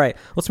 all right,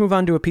 let's move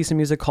on to a piece of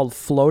music called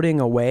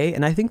Floating Away,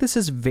 and I think this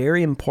is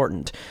very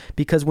important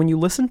because when you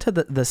listen to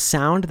the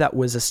sound that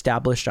was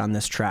established on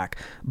this track,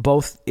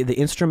 both the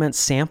instrument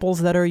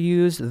samples that are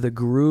used, the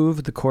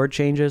groove, the chord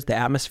changes, the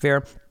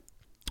atmosphere,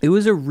 it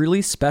was a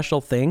really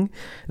special thing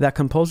that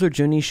composer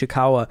Jun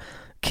Ishikawa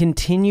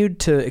continued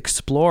to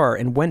explore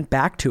and went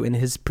back to in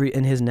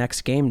his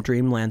next game,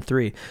 Dreamland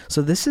 3.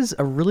 So this is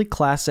a really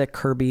classic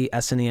Kirby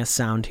SNES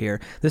sound here.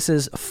 This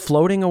is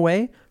Floating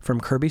Away from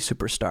Kirby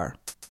Superstar.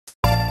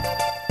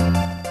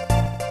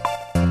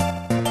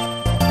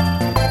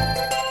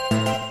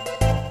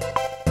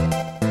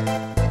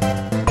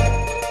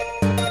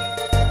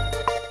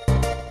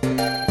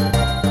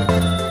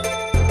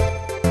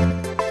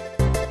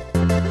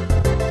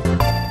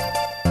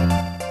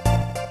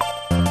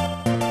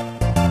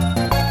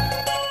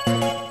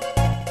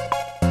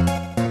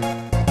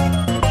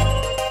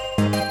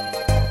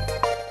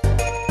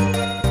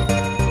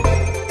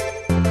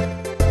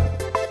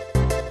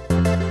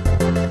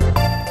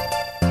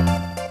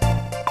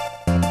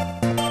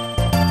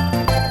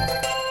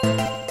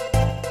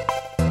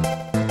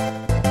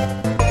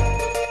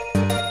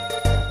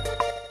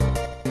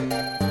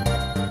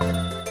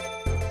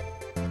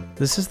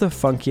 This is the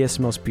funkiest,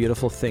 most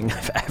beautiful thing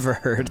I've ever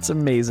heard. It's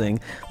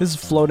amazing. This is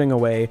Floating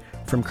Away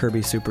from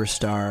Kirby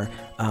Superstar.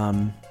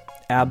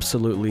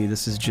 Absolutely,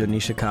 this is Jun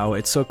Ishikawa.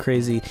 It's so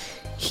crazy.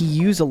 He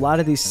used a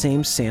lot of these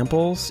same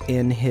samples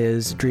in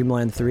his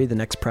Dreamland 3, the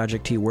next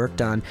project he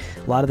worked on.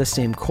 A lot of the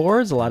same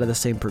chords, a lot of the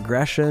same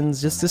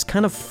progressions. Just this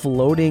kind of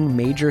floating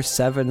major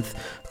seventh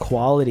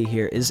quality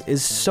here is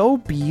so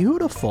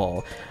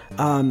beautiful.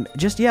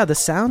 The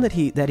sound that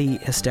he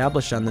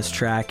established on this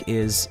track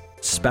is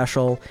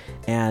special,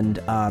 and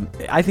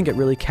I think it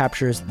really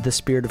captures the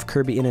spirit of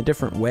Kirby in a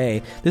different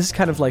way. This is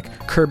kind of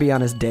like Kirby on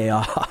his day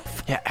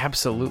off. Yeah,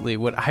 absolutely.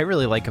 What I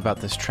really like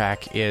about this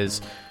track is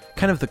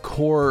kind of the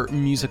core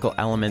musical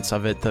elements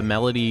of it, the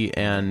melody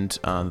and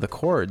the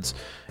chords.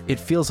 It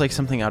feels like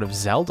something out of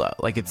Zelda.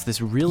 Like it's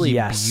this really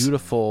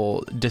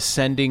beautiful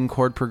descending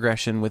chord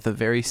progression with a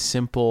very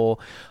simple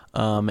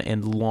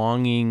and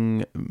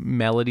longing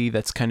melody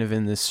that's kind of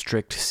in this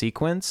strict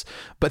sequence,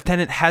 but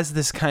then it has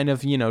this kind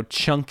of,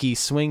 chunky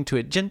swing to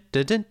it.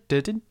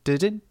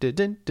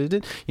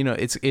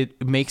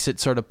 It makes it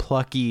sort of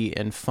plucky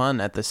and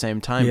fun at the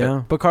same time.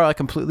 Yeah. But Carl, I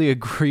completely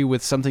agree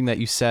with something that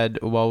you said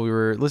while we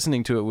were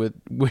listening to it,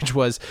 which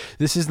was,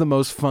 this is the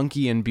most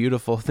funky and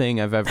beautiful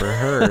thing I've ever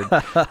heard.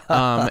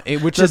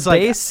 Which the is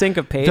like bass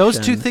syncopation. Those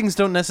two things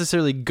don't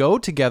necessarily go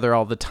together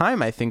all the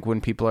time, I think,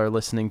 when people are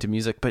listening to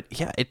music, but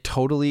yeah, it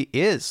totally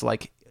is.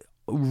 Like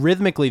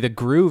rhythmically the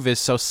groove is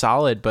so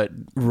solid, but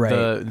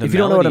the if you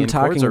don't know what I'm and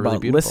chords talking are really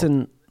about,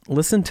 beautiful.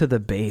 listen to the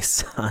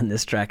bass on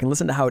this track and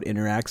listen to how it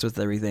interacts with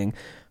everything.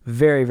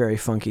 Very, very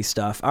funky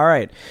stuff. All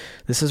right,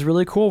 this is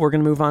really cool. We're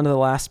going to move on to the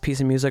last piece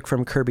of music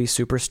from Kirby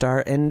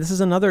Superstar, and this is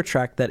another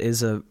track that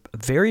is a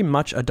very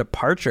much a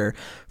departure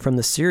from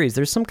the series.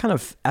 There's some kind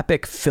of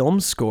epic film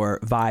score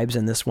vibes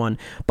in this one,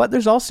 but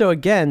there's also,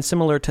 again,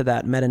 similar to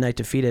that Meta Knight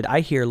Defeated,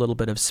 I hear a little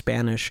bit of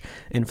Spanish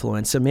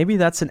influence, so maybe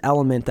that's an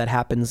element that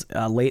happens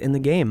late in the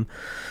game.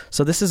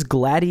 So this is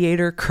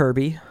Gladiator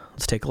Kirby.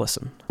 Let's take a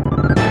listen.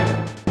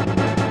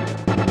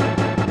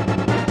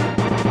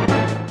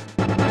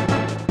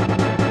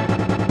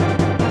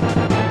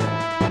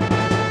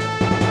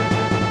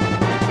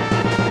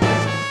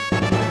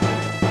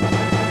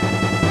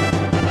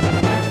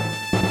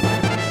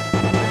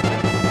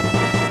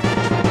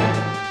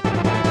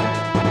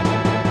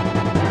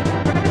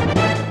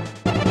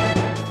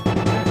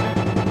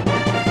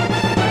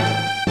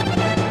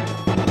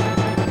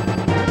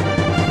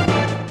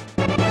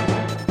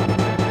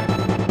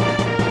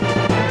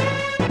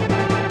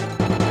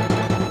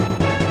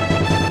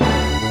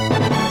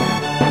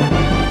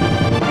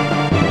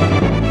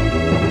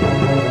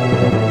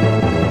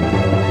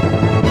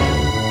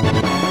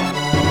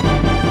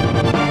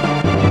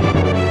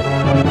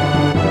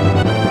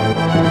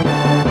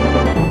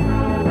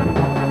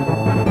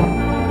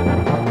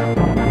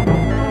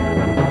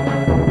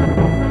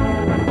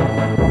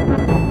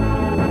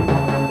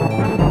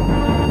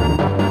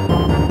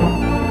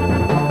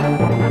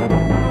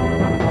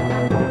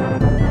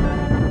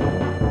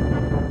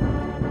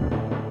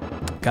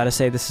 Gotta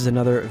say, this is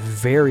another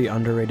very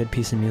underrated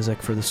piece of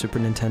music for the Super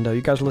Nintendo. You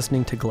guys are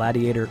listening to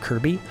Gladiator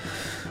Kirby,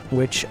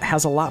 which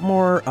has a lot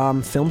more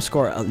film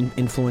score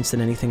influence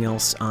than anything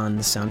else on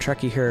the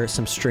soundtrack. You hear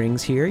some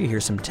strings here, you hear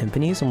some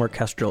timpani, some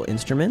orchestral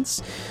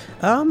instruments,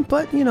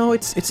 but you know,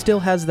 it still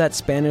has that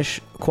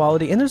Spanish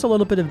quality, and there's a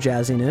little bit of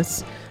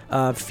jazziness,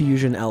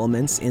 fusion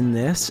elements in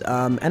this,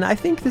 and I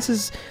think this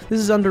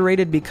is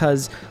underrated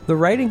because the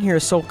writing here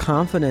is so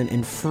confident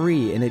and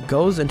free, and it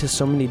goes into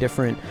so many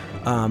different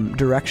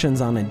directions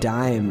on a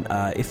dime.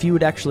 If you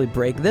would actually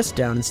break this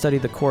down and study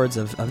the chords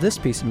of this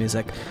piece of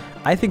music,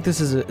 I think this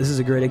is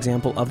a great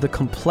example of the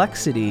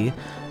complexity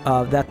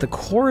that the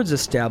chords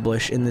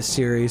establish in this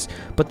series,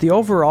 but the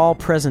overall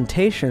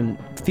presentation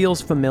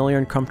feels familiar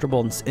and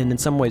comfortable and in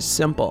some ways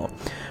simple.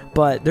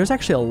 But there's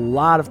actually a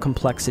lot of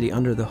complexity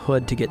under the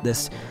hood to get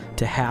this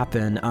to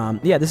happen.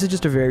 This is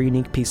just a very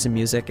unique piece of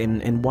music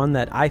and one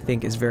that I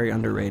think is very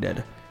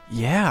underrated.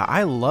 Yeah,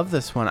 I love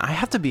this one. I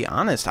have to be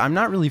honest, I'm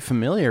not really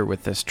familiar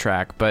with this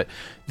track, but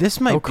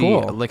this might be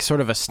like sort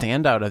of a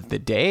standout of the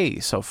day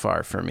so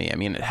far for me. I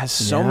mean, it has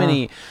so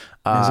many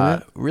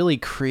really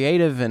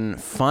creative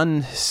and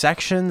fun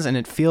sections, and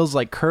it feels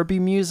like Kirby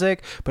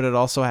music, but it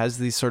also has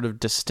these sort of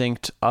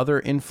distinct other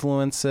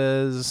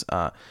influences.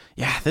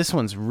 This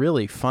one's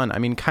really fun. I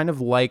mean, kind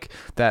of like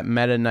that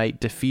Meta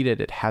Knight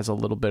Defeated, it has a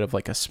little bit of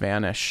like a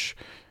Spanish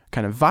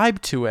kind of vibe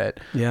to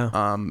it.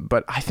 Yeah.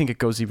 But I think it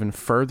goes even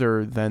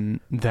further than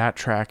that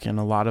track in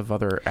a lot of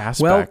other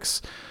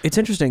aspects. Well, it's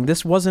interesting.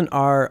 This wasn't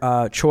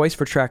our choice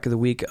for track of the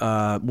week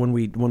when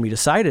we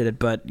decided it,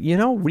 but you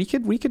know, we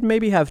could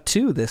maybe have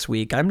two this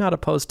week. I'm not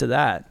opposed to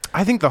that.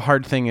 I think the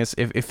hard thing is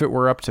if it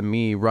were up to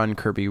me, Run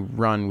Kirby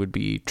Run would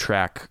be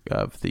track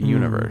of the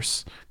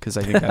universe, because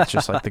I think that's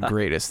just like the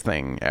greatest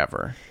thing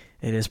ever.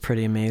 It is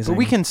pretty amazing. But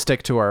we can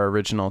stick to our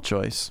original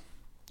choice.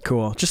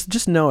 Cool.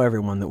 Just know,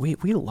 everyone, that we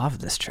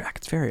love this track.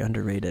 It's very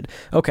underrated.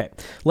 Okay,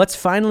 let's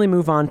finally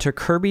move on to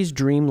Kirby's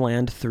Dream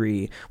Land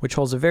 3, which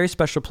holds a very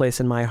special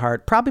place in my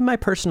heart, probably my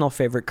personal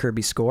favorite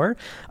Kirby score.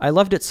 I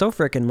loved it so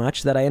frickin'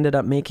 much that I ended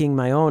up making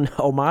my own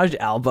homage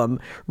album,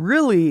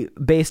 really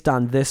based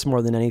on this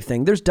more than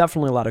anything. There's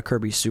definitely a lot of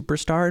Kirby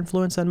Superstar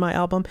influence on my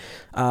album,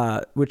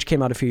 which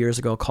came out a few years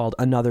ago, called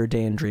Another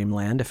Day in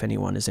Dreamland, if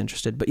anyone is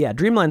interested. But yeah,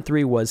 Dreamland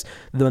 3 was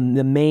the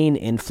main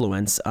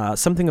influence.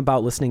 Something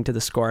about listening to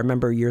the score, I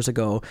remember years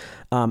ago,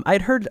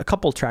 I'd heard a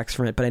couple tracks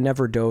from it, but I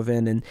never dove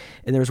in, and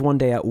there was one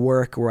day at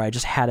work where I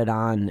just had it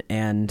on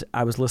and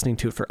I was listening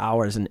to it for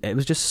hours, and it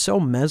was just so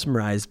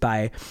mesmerized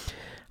by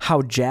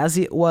how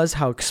jazzy it was,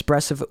 how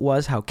expressive it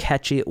was, how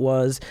catchy it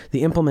was,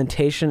 the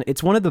implementation.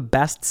 It's one of the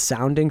best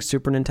sounding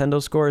Super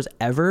Nintendo scores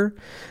ever,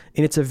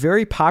 and it's a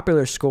very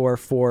popular score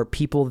for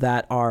people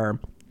that are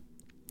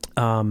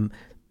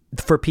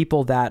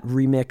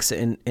remix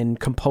and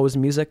compose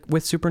music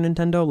with Super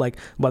Nintendo, like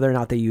whether or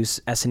not they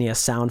use SNES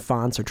sound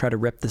fonts or try to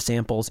rip the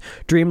samples.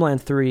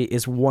 Dreamland 3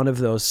 is one of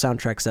those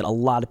soundtracks that a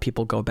lot of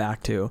people go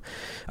back to.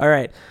 All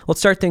right, let's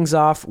start things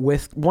off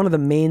with one of the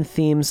main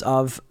themes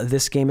of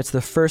this game. It's the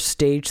first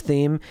stage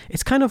theme.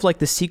 It's kind of like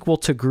the sequel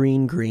to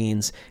Green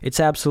Greens. It's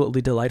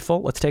absolutely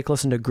delightful. Let's take a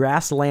listen to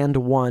Grassland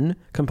 1,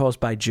 composed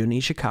by Jun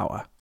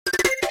Ishikawa.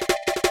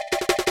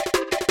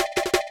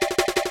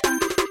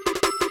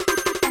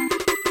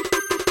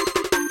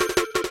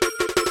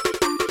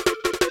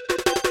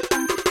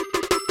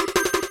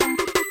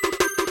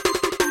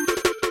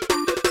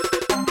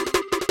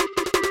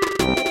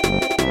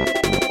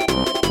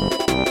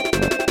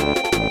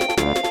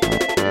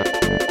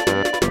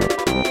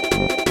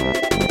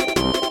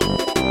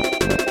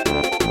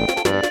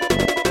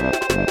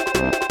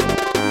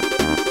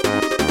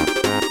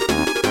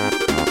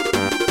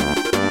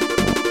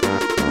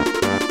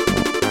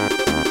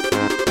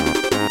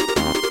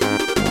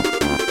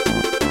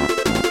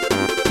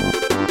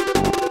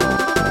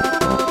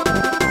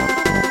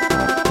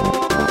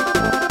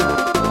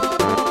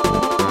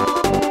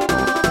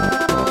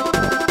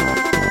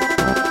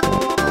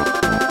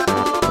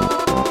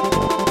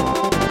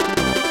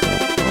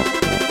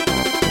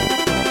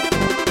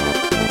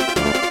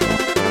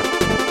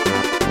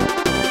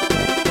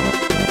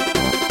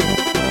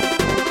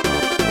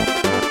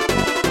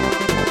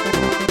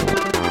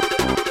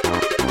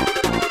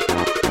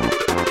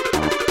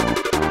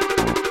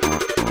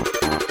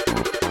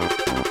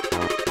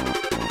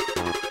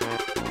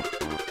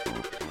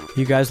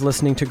 You guys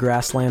listening to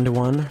Grassland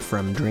 1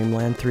 from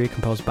Dreamland 3,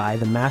 composed by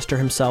the master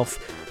himself,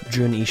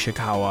 Jun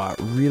Ishikawa,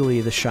 really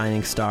the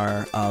shining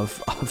star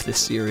of this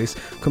series,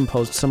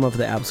 composed some of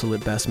the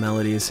absolute best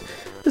melodies.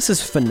 This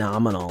is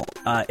phenomenal.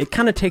 It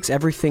kind of takes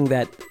everything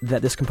that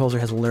this composer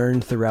has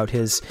learned throughout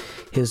his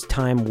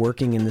time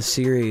working in the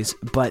series,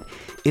 but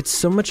it's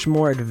so much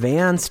more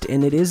advanced,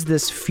 and it is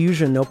this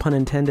fusion, no pun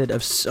intended,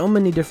 of so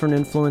many different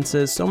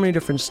influences, so many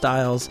different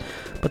styles,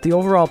 but the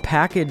overall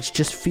package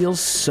just feels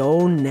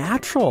so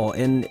natural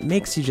and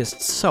makes you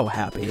just so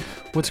happy.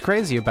 What's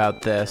crazy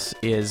about this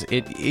is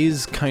it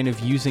is kind of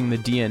using the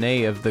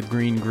DNA of the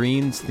Green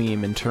Greens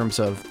theme in terms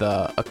of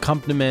the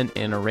accompaniment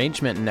and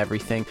arrangement and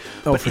everything,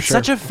 but it's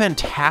such a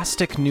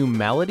fantastic new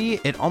melody,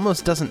 it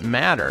almost doesn't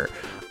matter.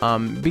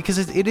 Because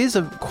it is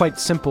a quite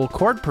simple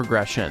chord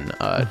progression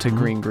to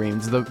Green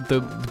Greens.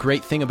 The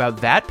great thing about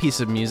that piece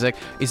of music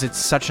is it's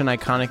such an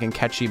iconic and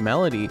catchy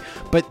melody,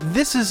 but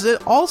this is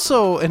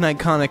also an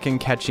iconic and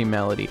catchy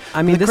melody.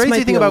 I mean, the this crazy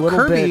might thing be a about little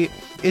Kirby bit...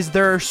 is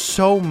there are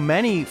so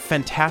many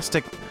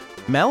fantastic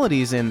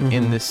melodies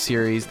in this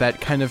series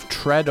that kind of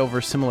tread over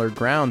similar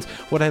grounds.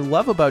 What I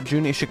love about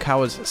Jun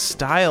Ishikawa's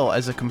style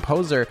as a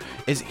composer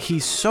is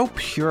he's so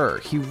pure.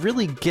 He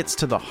really gets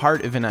to the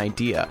heart of an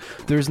idea.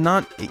 There's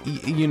not,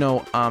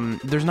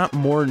 there's not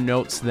more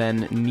notes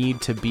than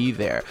need to be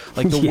there.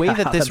 Like the way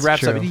that this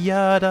wraps up,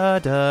 ya da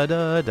da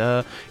da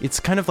da. It's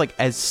kind of like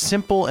as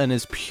simple and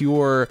as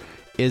pure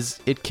as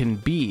it can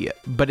be,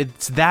 but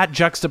it's that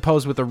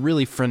juxtaposed with a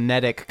really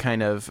frenetic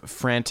kind of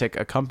frantic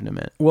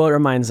accompaniment. Well, it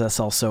reminds us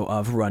also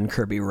of Run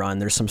Kirby Run.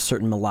 There's some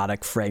certain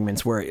melodic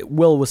fragments where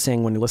Will was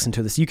saying when you listen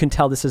to this, you can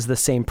tell this is the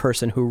same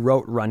person who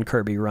wrote Run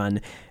Kirby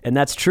Run, and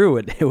that's true.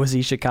 It was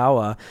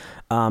Ishikawa.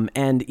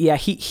 And yeah,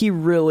 he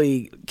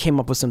really came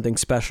up with something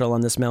special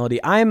on this melody.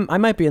 I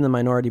might be in the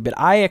minority, but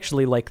I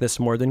actually like this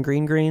more than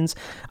Green Greens.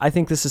 I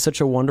think this is such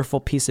a wonderful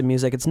piece of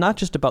music. It's not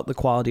just about the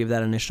quality of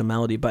that initial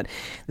melody, but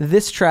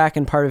this track,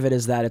 and part of it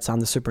is that it's on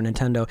the Super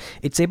Nintendo,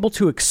 it's able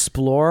to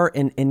explore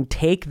and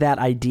take that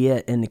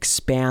idea and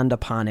expand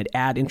upon it,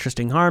 add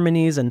interesting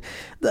harmonies, and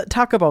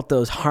talk about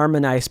those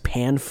harmonized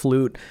pan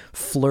flute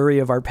flurry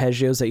of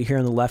arpeggios that you hear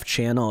on the left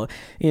channel.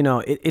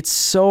 It's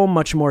so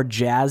much more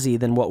jazzy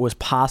than what was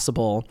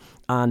possible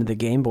on the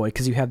Game Boy,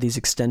 because you have these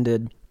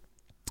extended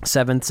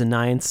sevenths and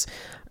ninths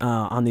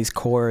on these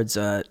chords.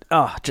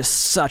 Just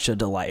such a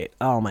delight.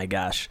 Oh my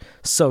gosh.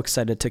 So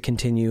excited to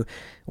continue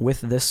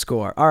with this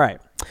score. All right,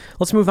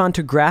 let's move on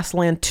to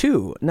Grassland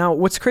 2. Now,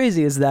 what's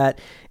crazy is that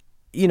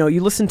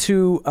you listen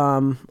to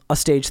a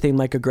stage theme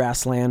like a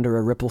Grassland or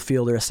a Ripple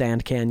Field or a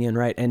Sand Canyon,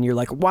 right? And you're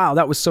like, wow,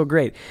 that was so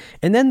great.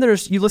 And then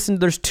there's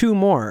two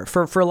more.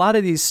 For a lot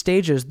of these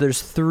stages,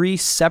 there's 3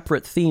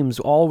 separate themes,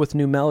 all with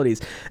new melodies.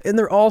 And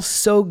they're all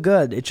so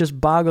good. It just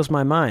boggles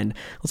my mind.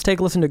 Let's take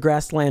a listen to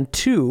Grassland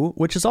 2,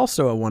 which is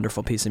also a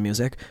wonderful piece of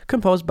music,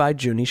 composed by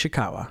Jun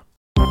Ishikawa.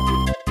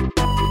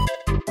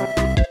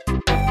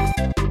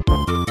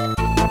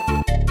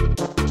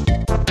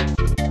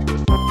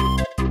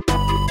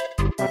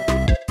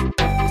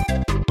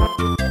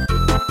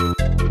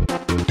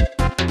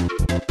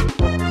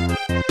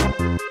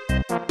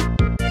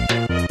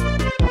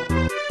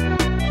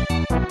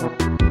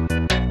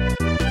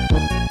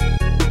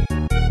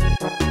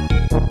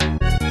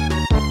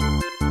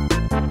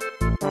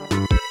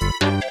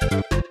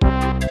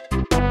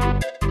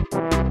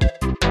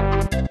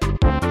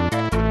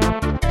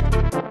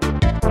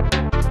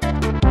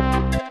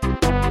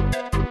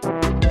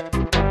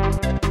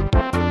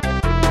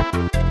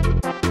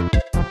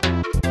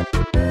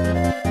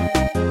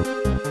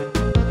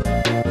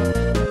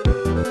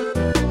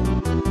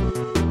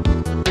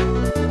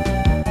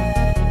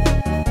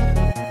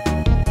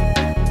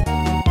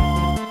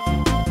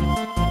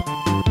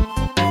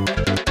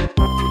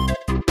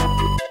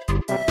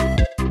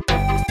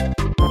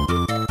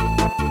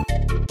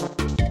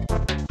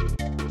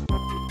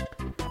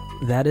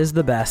 That is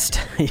the best.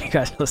 You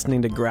guys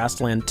listening to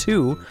Grassland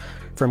 2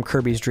 from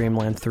Kirby's Dream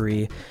Land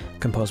 3,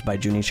 composed by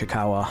Jun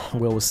Ishikawa.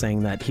 Will was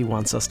saying that he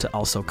wants us to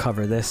also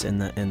cover this in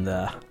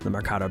the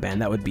Mercado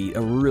band. That would be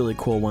a really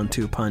cool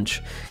 1-2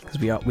 punch,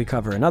 because we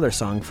cover another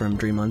song from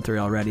Dream Land 3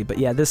 already. But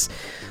yeah, this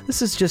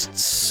is just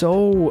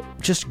so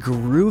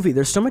groovy.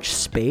 There's so much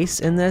space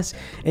in this,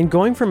 and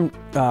going from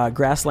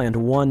Grassland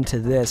 1 to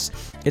this,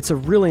 it's a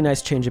really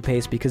nice change of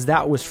pace, because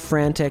that was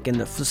frantic and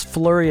the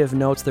flurry of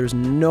notes. There's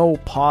no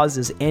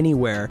pauses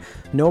anywhere,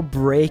 no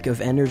break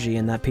of energy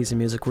in that piece of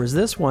music. Whereas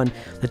this one,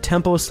 the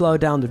tempo is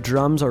slowed down, the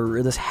drums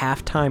are this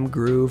halftime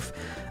groove.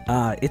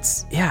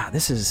 This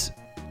is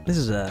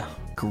a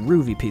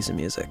groovy piece of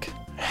music.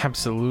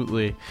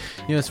 Absolutely.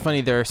 It's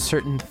funny, there are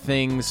certain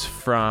things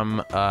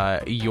from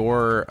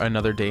your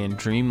Another Day in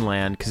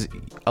Dreamland, because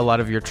a lot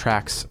of your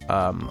tracks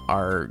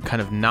are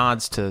kind of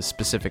nods to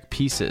specific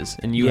pieces,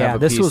 and you have a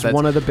this piece was that's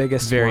one of the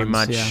biggest very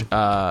ones,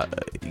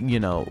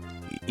 much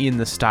in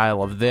the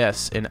style of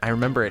this. And I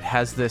remember it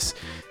has this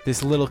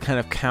little kind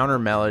of counter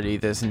melody,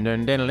 this and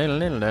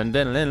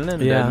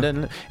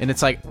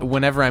it's like,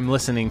 whenever I'm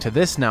listening to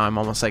this now, I'm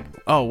almost like,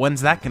 oh,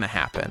 when's that gonna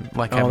happen?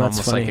 Like, I'm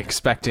almost funny. Like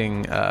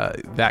expecting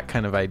that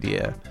kind of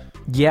idea.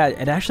 Yeah,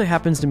 it actually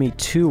happens to me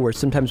too, where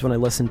sometimes when I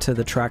listen to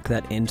the track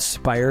that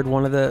inspired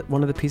one of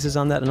the pieces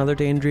on that Another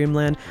Day in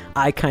Dreamland,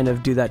 I kind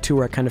of do that too,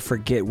 where I kind of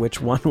forget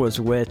which one was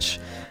which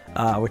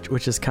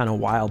is kind of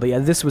wild. But yeah,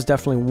 this was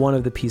definitely one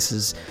of the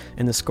pieces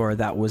in the score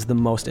that was the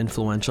most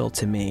influential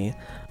to me.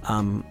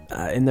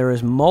 And there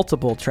is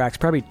multiple tracks,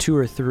 probably 2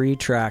 or 3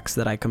 tracks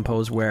that I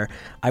composed where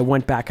I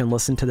went back and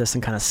listened to this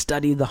and kind of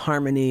studied the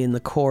harmony and the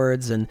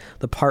chords and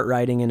the part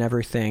writing and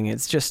everything.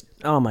 It's just,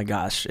 oh my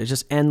gosh, it's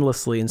just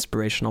endlessly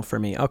inspirational for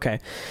me. Okay,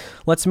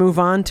 let's move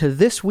on to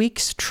this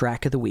week's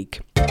Track of the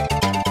Week.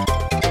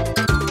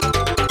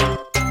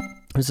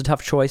 It was a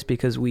tough choice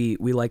because we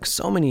like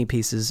so many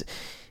pieces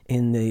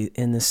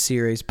in this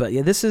series. But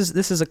yeah, this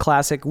is a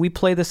classic. We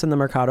play this in the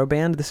Mercado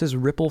Band. This is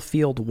Ripple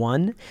Field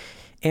 1.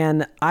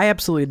 And I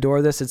absolutely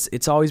adore this.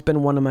 It's always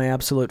been one of my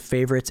absolute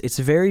favorites. It's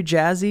very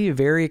jazzy,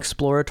 very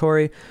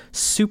exploratory,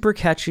 super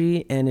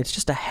catchy, and it's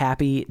just a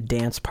happy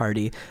dance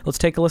party. Let's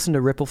take a listen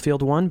to Ripple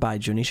Field 1 by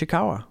Jun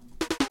Ishikawa.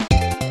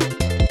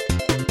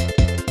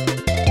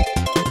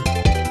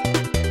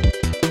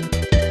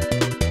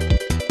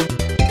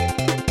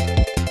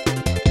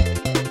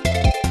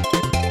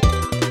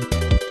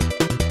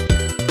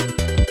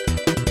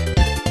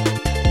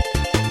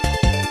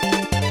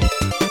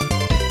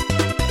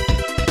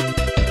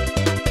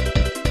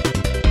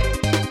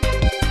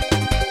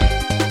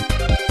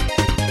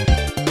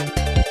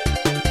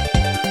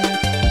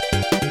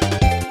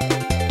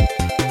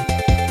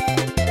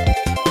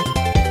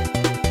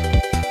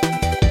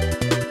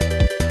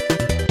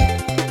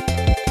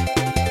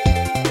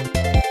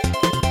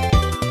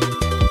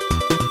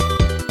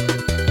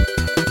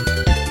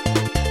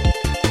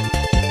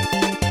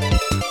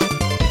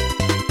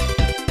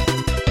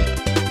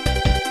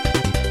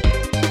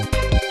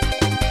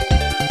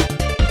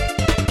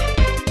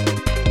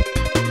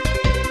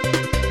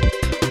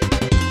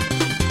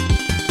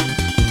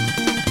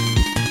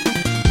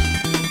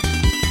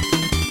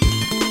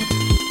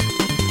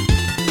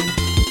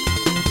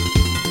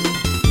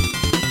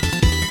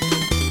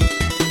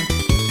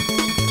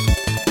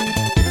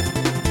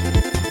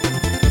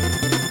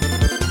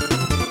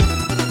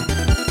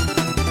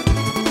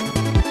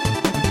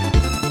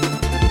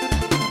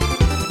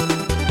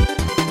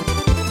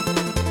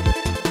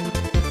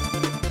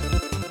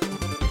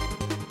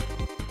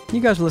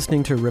 You guys are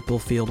listening to Ripple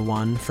Field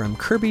 1 from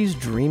Kirby's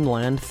Dream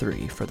Land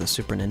 3 for the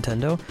Super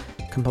Nintendo,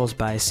 composed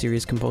by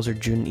series composer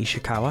Jun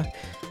Ishikawa.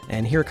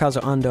 And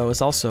Hirokazu Ando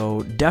is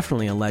also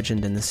definitely a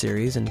legend in the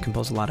series and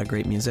composed a lot of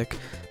great music.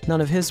 None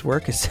of his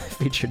work is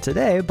featured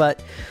today,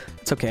 but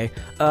it's okay.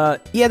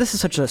 Yeah, this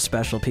is such a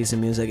special piece of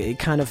music. It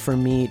kind of, for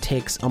me,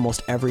 takes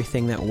almost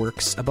everything that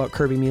works about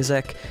Kirby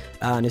music,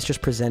 and it's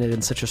just presented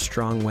in such a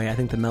strong way. I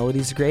think the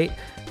melody's great.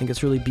 I think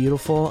it's really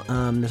beautiful.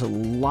 There's a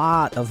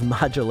lot of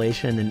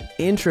modulation and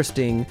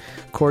interesting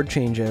chord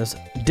changes.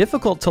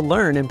 Difficult to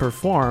learn and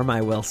perform,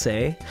 I will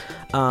say.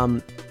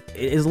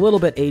 It is a little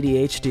bit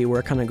ADHD,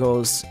 where it kind of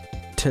goes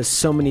to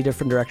so many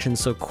different directions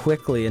so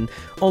quickly, and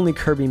only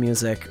Kirby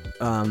music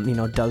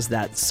does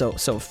that so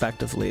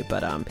effectively.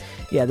 But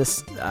yeah,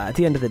 this at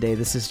the end of the day,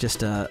 this is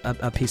just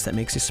a piece that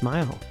makes you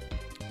smile.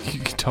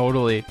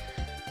 Totally.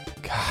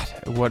 God,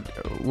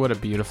 what a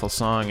beautiful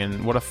song,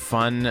 and what a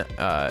fun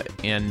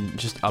and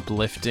just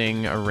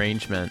uplifting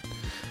arrangement.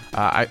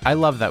 I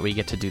love that we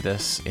get to do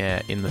this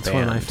in the It's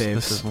band. one of my faves.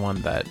 This is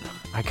one that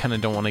I kind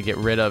of don't want to get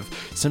rid of.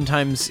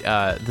 Sometimes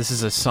this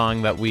is a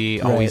song that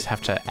we always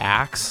have to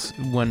axe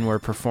when we're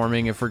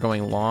performing if we're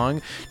going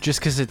long, just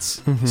because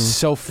it's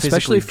so physically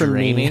Especially for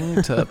me.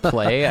 draining to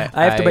play.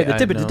 I have to play the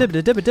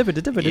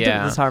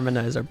know. this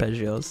harmonized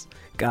arpeggios.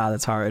 God,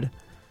 that's hard.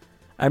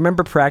 I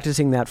remember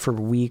practicing that for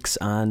weeks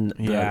on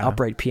the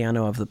upright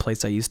piano of the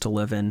place I used to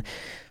live in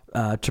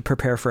to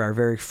prepare for our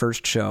very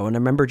first show. And I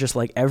remember just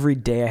like every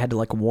day I had to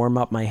like warm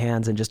up my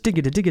hands and just dig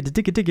it.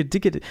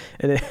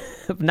 And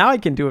now I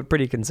can do it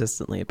pretty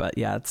consistently. But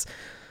yeah, it's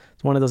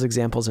one of those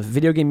examples of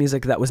video game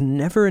music that was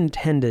never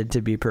intended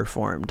to be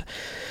performed.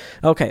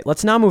 Okay,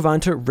 let's now move on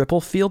to Ripple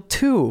Field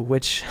 2,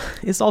 which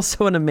is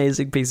also an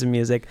amazing piece of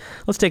music.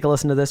 Let's take a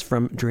listen to this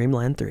from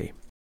Dreamland 3.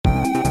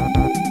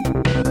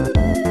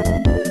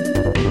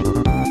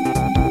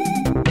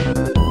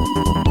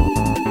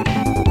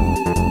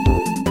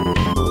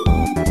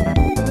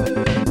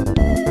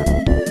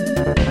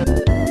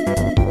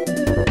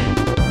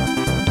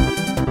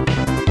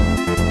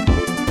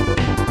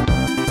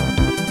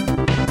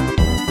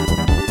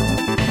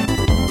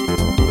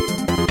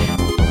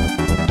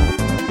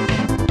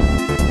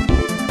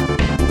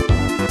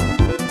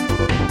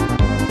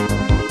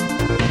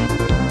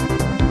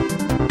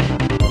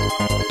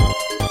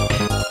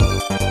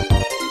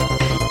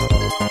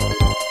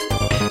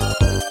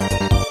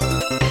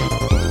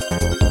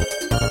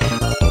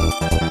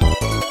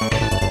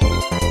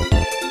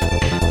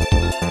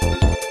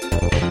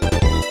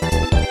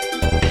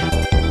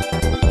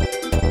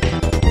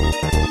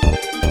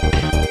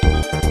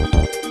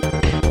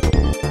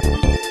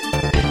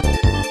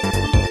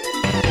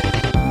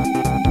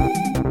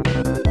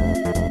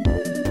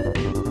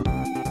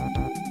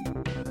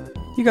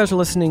 You guys are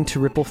listening to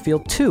Ripple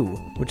Field 2,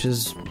 which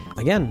is,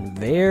 again,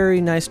 very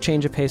nice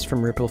change of pace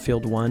from Ripple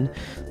Field 1.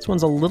 This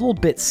one's a little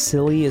bit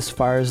silly as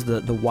far as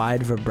the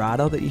wide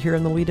vibrato that you hear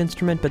in the lead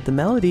instrument, but the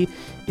melody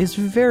is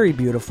very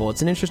beautiful.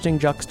 It's an interesting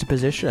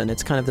juxtaposition.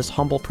 It's kind of this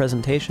humble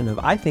presentation of,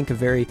 I think, a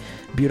very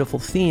beautiful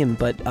theme,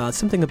 but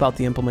something about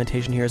the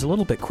implementation here is a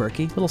little bit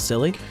quirky, a little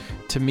silly.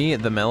 To me,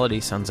 the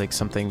melody sounds like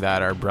something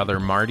that our brother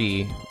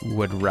Marty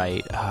would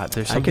write.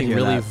 There's something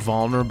really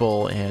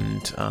vulnerable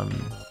and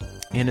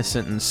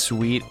innocent and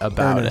sweet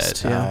about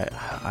Earnest, it.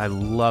 yeah. I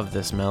love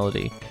this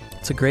melody.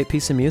 It's a great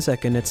piece of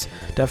music, and it's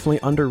definitely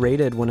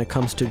underrated when it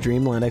comes to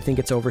Dreamland. I think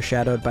it's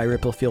overshadowed by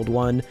Ripplefield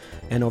 1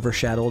 and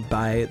overshadowed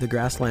by the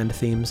Grassland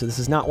theme. So this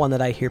is not one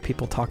that I hear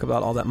people talk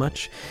about all that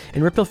much.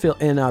 And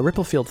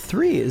Ripplefield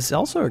 3 is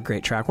also a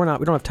great track. We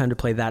don't have time to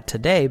play that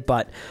today,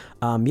 but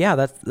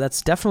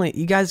that's definitely,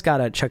 you guys got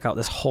to check out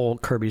this whole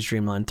Kirby's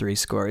Dream Land 3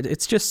 score.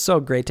 It's just so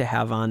great to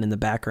have on in the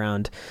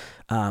background.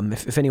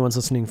 If anyone's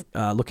listening,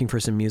 looking for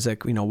some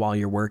music, while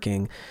you're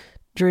working,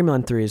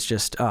 Dreamland 3 is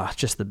just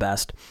the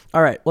best.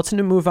 All right, let's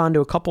move on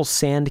to a couple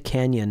Sand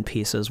Canyon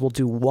pieces. We'll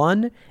do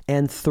 1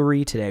 and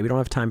 3 today. We don't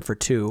have time for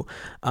 2.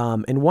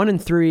 And 1 and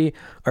 3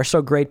 are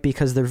so great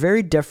because they're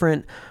very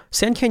different.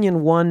 Sand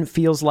Canyon 1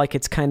 feels like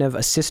it's kind of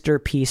a sister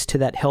piece to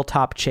that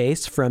Hilltop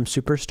Chase from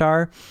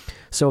Superstar.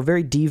 So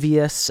very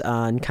devious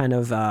and kind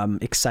of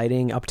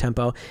exciting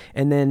up-tempo.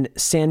 And then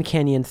Sand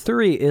Canyon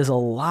 3 is a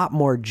lot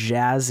more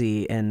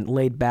jazzy and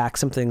laid back,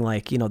 something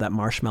like, that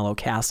Marshmallow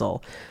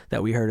Castle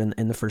that we heard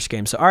in the first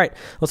game. So, all right,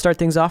 let's start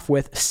things off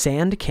with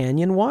Sand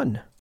Canyon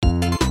 1.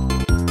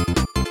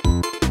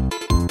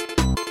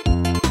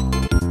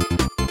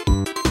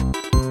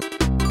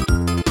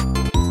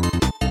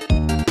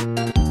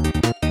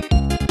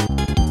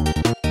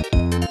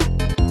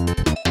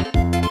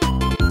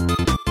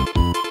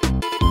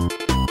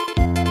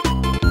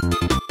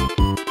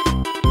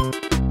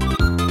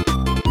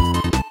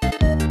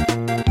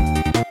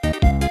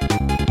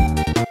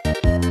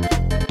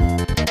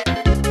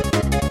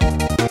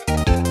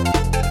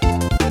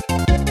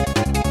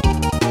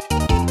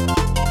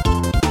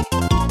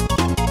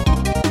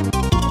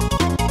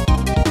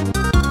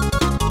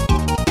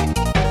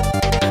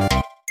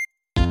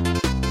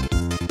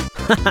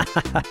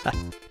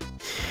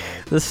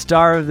 The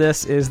star of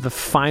this is the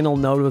final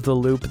note of the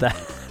loop, that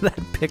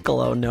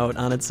piccolo note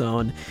on its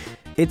own.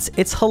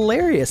 It's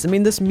hilarious. I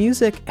mean, this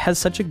music has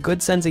such a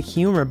good sense of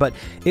humor, but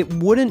it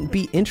wouldn't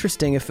be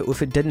interesting if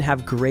it didn't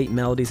have great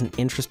melodies and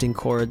interesting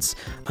chords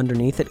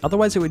underneath it.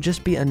 Otherwise, it would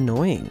just be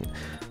annoying.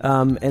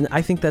 And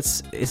I think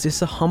it's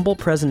just a humble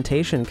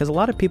presentation, because a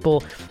lot of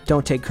people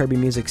don't take Kirby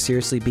music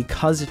seriously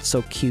because it's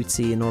so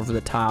cutesy and over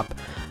the top.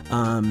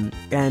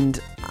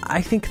 And I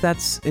think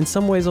that's in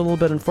some ways a little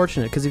bit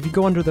unfortunate, because if you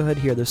go under the hood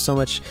here, there's so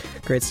much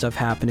great stuff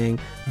happening.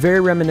 Very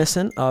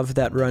reminiscent of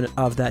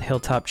that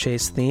Hilltop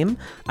Chase theme.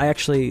 I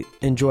actually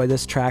enjoy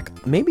this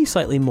track maybe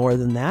slightly more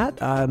than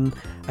that.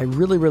 I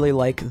really, really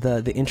like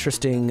the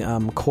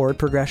interesting chord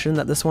progression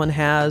that this one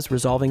has,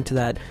 resolving to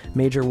that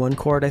major 1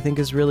 chord. I think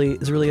is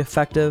really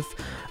effective.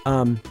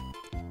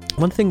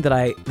 One thing that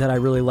I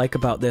really like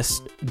about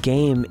this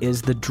game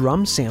is the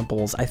drum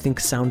samples. I think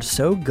sound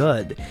so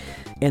good,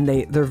 and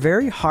they're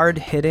very hard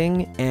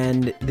hitting,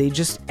 and they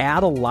just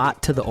add a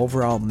lot to the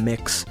overall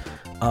mix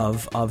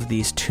of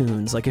these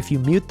tunes. Like if you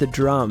mute the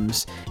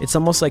drums, it's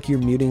almost like you're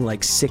muting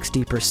like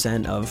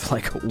 60% of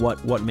like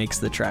what makes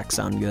the track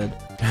sound good.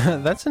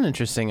 That's an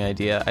interesting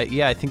idea.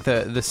 I think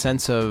the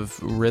sense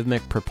of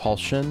rhythmic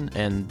propulsion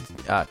and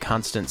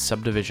constant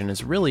subdivision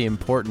is really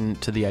important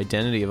to the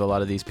identity of a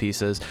lot of these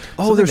pieces.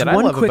 There's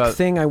one quick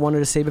thing I wanted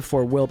to say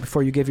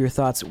before you give your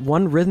thoughts.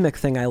 One rhythmic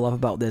thing I love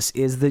about this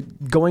is the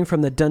going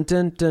from the dun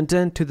dun dun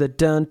dun to the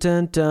dun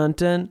dun dun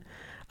dun.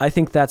 I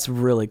think that's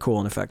really cool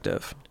and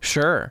effective.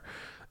 Sure.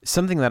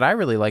 Something that I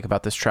really like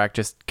about this track,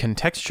 just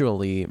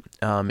contextually,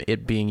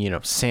 it being,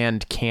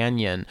 Sand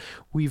Canyon,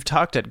 we've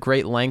talked at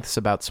great lengths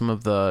about some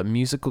of the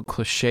musical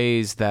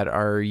cliches that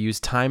are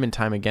used time and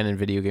time again in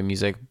video game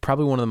music.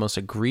 Probably one of the most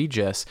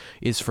egregious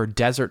is for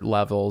desert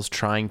levels,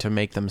 trying to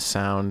make them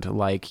sound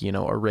like,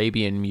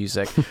 Arabian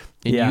music,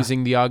 and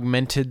using the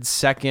augmented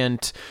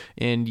second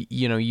and,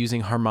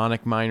 using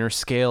harmonic minor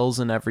scales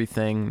and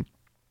everything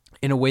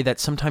in a way that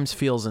sometimes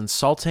feels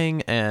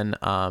insulting and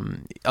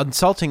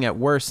insulting at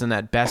worst, and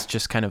at best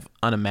just kind of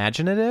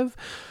unimaginative.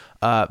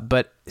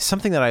 But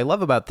something that I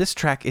love about this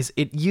track is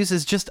it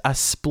uses just a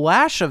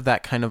splash of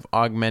that kind of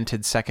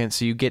augmented second,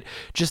 so you get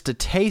just a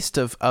taste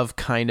of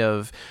kind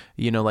of,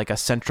 like a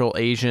Central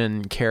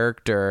Asian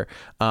character,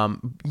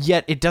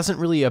 yet it doesn't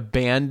really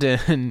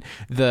abandon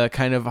the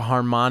kind of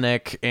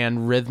harmonic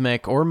and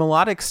rhythmic or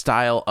melodic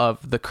style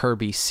of the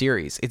Kirby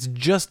series. It's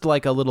just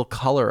like a little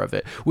color of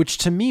it, which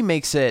to me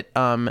makes it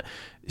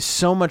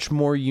so much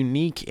more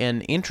unique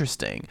and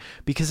interesting,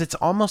 because it's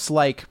almost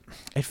like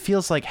it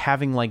feels like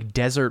having like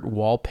desert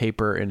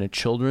wallpaper in a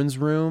children's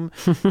room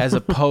as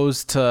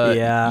opposed to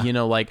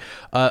like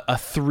a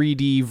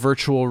 3D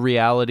virtual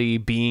reality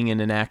being in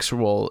an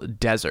actual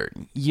desert.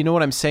 You know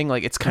what I'm saying?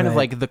 Like it's kind of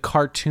like the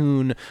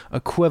cartoon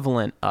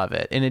equivalent of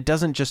it, and it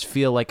doesn't just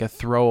feel like a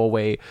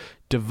throwaway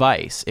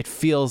device. It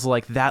feels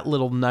like that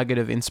little nugget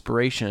of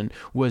inspiration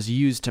was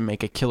used to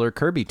make a killer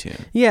Kirby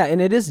tune. Yeah,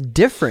 and it is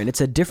different. It's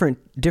a different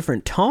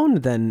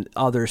tone than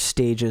other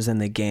stages in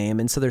the game,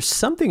 and so there's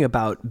something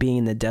about being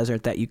in the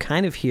desert that you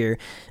kind of hear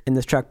in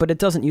this track, but it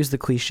doesn't use the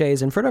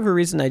cliches, and for whatever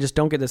reason I just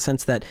don't get the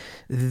sense that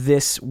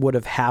this would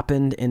have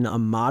happened in a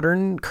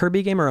modern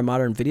Kirby game or a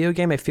modern video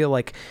game. I feel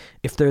like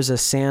if there's a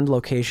sand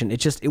location,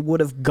 it would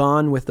have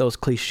gone with those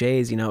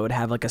cliches. It would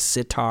have like a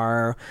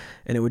sitar,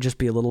 and it would just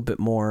be a little bit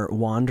more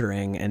wandering.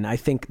 playing. And I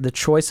think the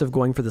choice of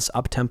going for this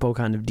up-tempo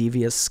kind of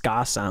devious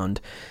ska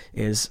sound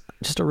is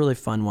just a really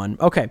fun one.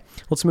 Okay,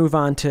 let's move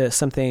on to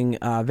something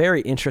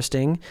very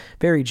interesting,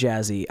 very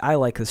jazzy. I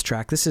like this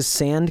track. This is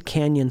Sand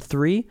Canyon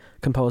 3,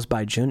 composed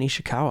by Jun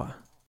Ishikawa.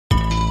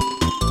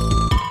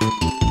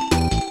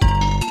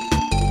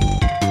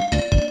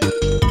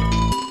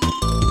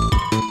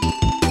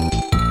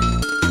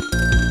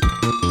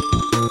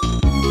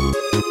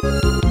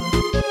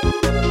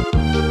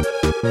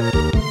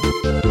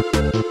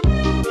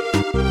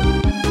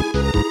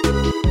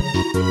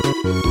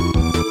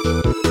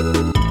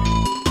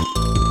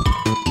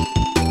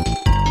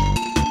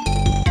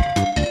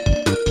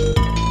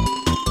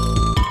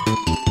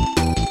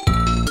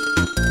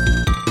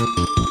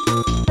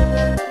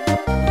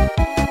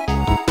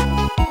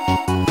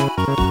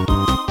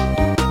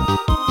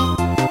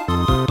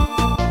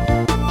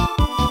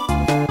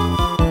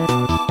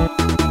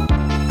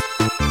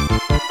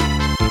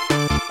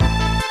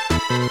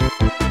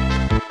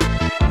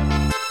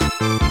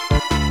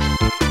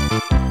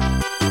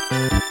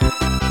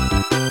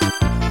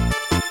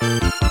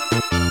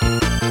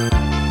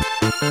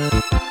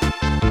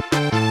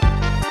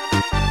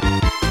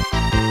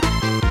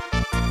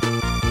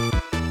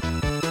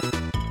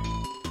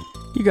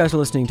 You guys are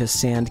listening to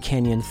Sand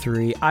Canyon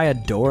 3. I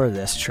adore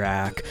this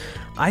track.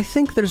 I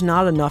think there's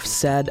not enough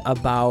said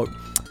about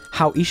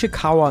how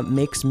Ishikawa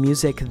makes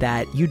music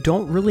that you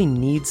don't really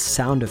need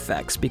sound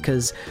effects,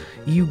 because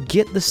you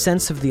get the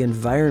sense of the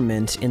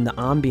environment in the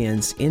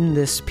ambience in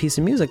this piece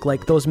of music.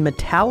 Like, those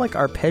metallic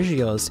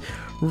arpeggios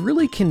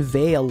really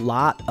convey a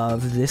lot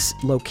of this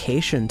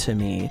location to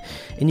me,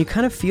 and you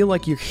kind of feel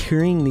like you're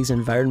hearing these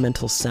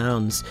environmental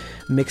sounds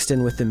mixed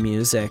in with the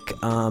music,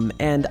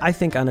 and I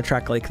think on a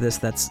track like this,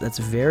 that's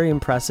very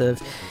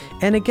impressive.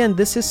 And again,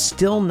 this is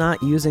still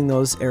not using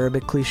those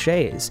Arabic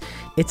cliches.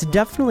 It's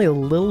definitely a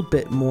little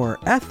bit more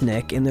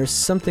ethnic, and there's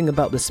something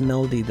about this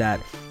melody that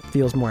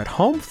feels more at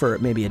home for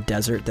maybe a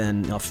desert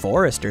than a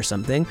forest or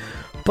something,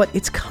 but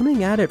it's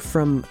coming at it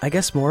from, I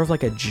guess, more of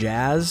like a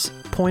jazz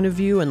point of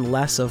view and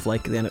less of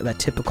like that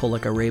typical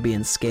like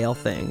Arabian scale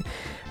thing.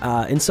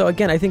 And so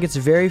again, I think it's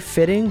very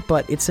fitting,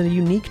 but it's a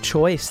unique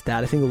choice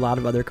that I think a lot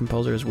of other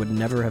composers would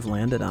never have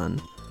landed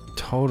on.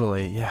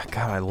 Totally. Yeah,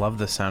 God, I love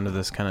the sound of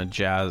this kind of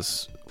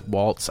jazz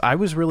waltz. I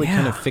was really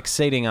kind of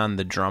fixating on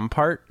the drum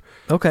part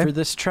for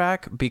this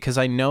track, because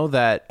I know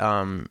that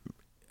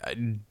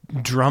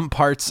drum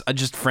parts,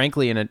 just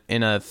frankly in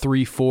a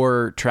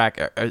 3/4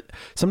 track, are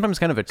sometimes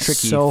kind of a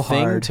tricky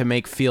thing to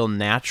make feel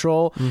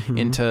natural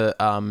and to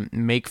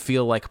make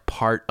feel like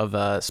part of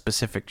a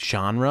specific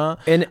genre.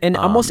 And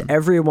almost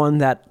everyone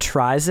that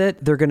tries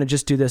it, they're gonna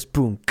just do this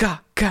boom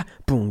ga ga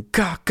boom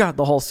ga ga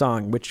the whole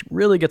song, which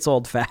really gets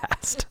old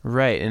fast.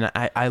 Right, and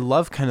I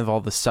love kind of all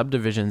the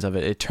subdivisions of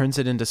it. It turns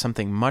it into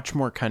something much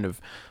more kind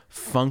of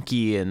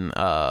funky and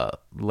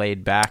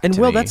laid back. And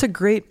Will, that's a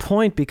great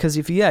point, because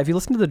if you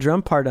listen to the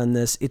drum part on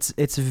this,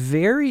 it's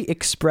very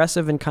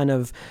expressive and kind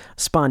of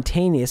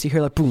spontaneous. You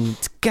hear like boom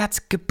gats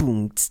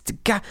boom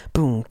ga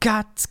boom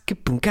gats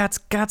boom gats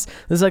gats.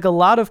 There's like a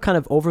lot of kind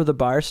of over the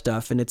bar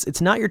stuff, and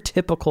it's not your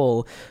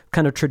typical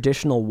kind of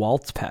traditional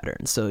waltz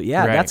pattern. So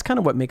yeah, that's kind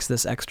of what makes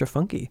this extra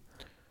funky.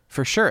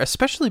 For sure,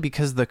 especially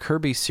because the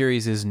Kirby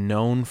series is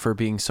known for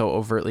being so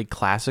overtly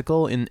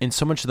classical, and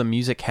so much of the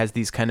music has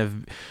these kind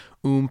of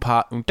like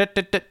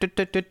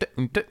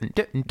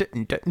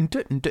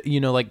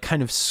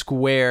kind of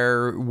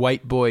square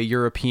white boy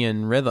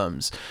European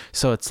rhythms.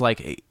 So it's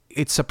like,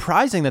 it's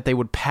surprising that they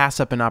would pass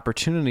up an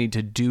opportunity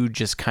to do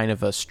just kind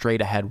of a straight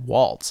ahead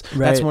waltz.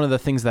 Right. That's one of the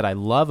things that I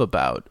love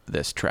about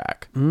this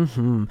track.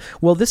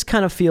 Well, this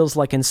kind of feels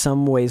like in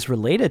some ways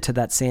related to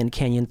that Sand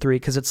Canyon 3,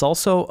 because it's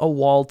also a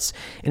waltz,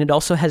 and it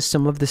also has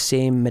some of the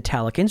same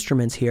metallic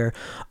instruments here.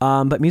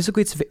 But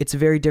musically, it's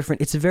very different.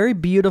 It's very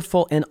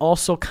beautiful, and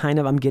also kind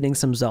of, I'm getting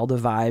some Zelda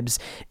vibes.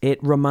 It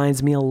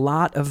reminds me a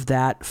lot of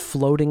that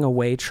Floating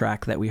Away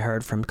track that we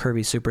heard from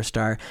Kirby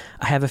Superstar.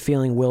 I have a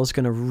feeling Will's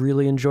going to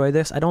really enjoy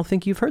this. I don't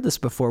think you've heard this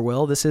before,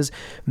 Will. This is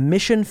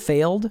Mission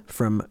Failed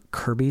from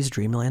Kirby's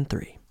Dream Land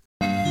 3.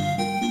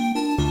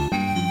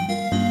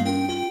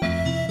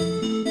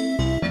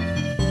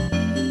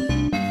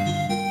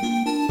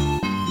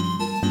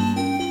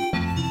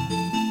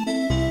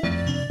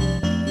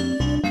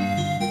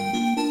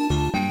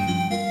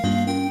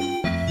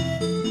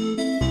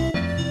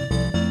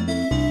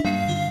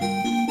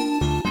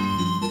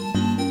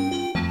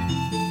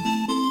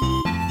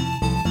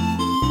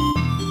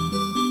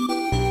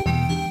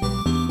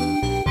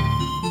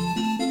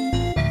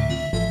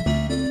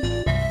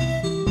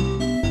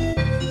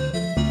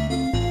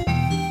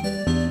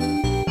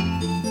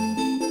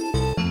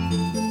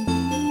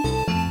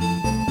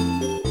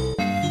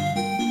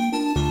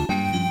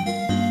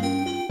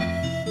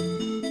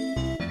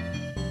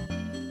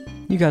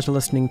 You guys are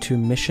listening to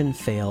Mission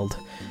Failed.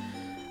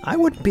 I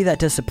wouldn't be that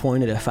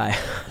disappointed if I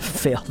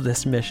failed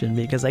this mission,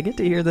 because I get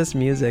to hear this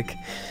music.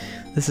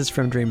 This is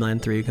from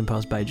Dreamland 3,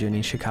 composed by Jun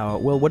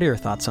Ishikawa. Will, what are your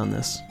thoughts on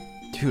this?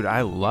 Dude,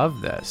 I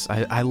love this.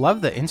 I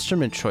love the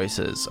instrument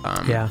choices.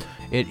 Yeah.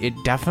 It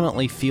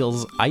definitely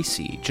feels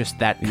icy, just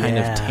that kind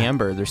of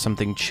timbre. There's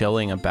something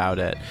chilling about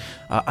it.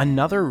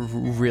 Another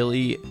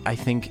really, I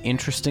think,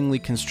 interestingly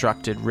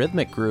constructed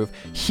rhythmic groove.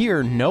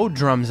 Here, no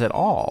drums at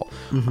all,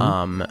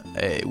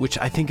 which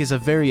I think is a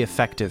very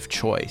effective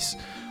choice.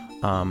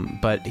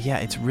 But yeah,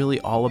 it's really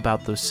all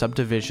about those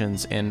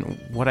subdivisions and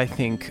what I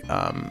think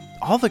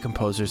all the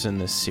composers in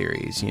this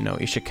series,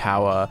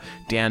 Ishikawa,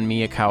 Dan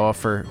Miyakawa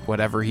for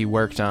whatever he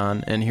worked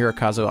on, and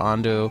Hirokazu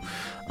Ando,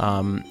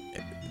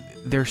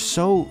 they're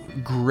so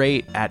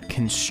great at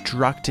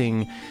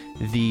constructing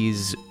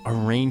these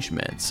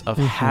arrangements of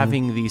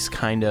having these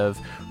kind of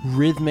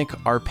rhythmic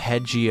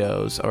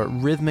arpeggios or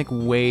rhythmic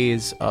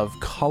ways of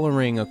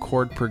coloring a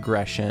chord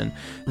progression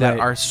that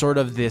are sort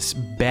of this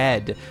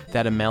bed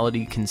that a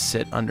melody can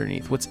sit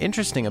underneath. What's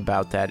interesting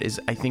about that is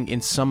I think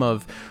in some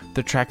of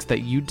the tracks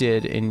that you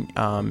did in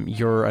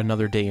your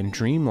Another Day in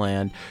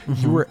Dreamland,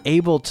 you were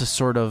able to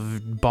sort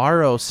of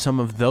borrow some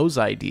of those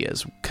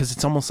ideas because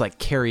it's almost like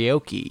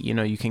karaoke.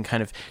 You can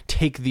kind of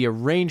take the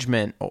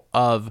arrangement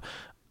of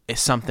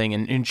something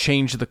and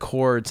change the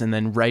chords and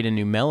then write a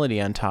new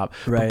melody on top.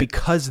 But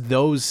because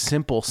those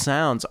simple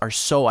sounds are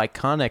so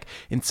iconic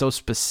and so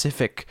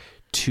specific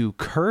to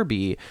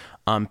Kirby,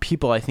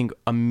 people, I think,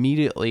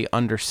 immediately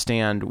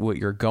understand what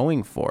you're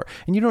going for.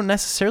 And you don't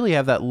necessarily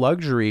have that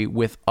luxury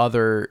with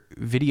other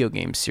video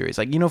game series.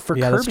 Like, for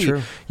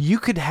Kirby, you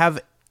could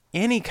have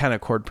any kind of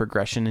chord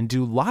progression and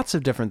do lots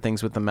of different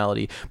things with the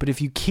melody. But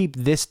if you keep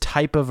this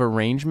type of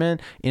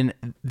arrangement in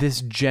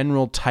this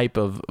general type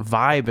of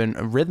vibe and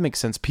a rhythmic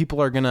sense,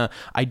 people are going to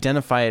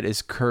identify it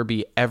as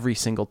Kirby every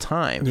single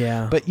time.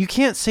 Yeah. But you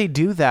can't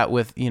do that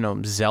with,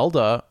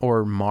 Zelda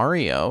or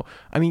Mario.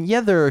 I mean,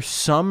 yeah, there are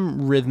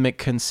some rhythmic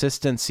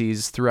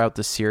consistencies throughout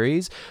the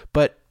series,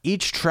 but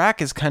each track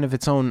is kind of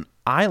its own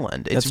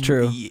island. That's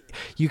true.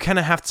 You kind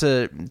of have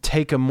to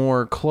take a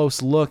more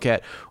close look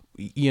at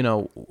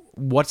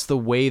what's the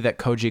way that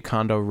Koji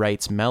Kondo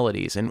writes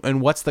melodies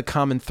and what's the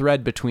common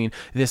thread between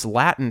this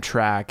Latin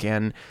track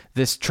and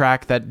this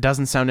track that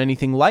doesn't sound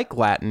anything like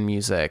Latin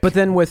music. But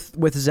then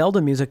with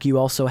Zelda music, you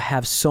also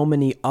have so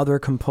many other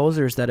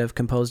composers that have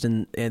composed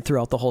in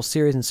throughout the whole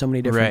series in so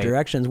many different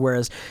directions.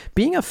 Whereas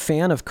being a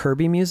fan of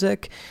Kirby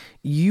music,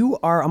 you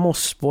are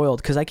almost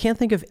spoiled because I can't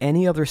think of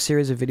any other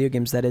series of video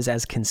games that is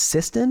as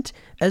consistent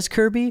as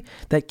Kirby,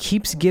 that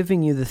keeps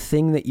giving you the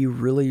thing that you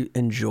really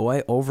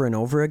enjoy over and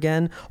over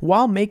again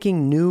while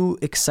making new,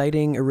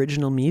 exciting,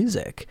 original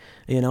music.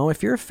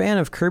 If you're a fan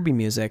of Kirby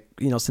music,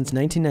 since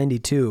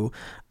 1992,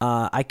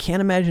 I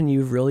can't imagine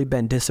you've really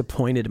been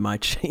disappointed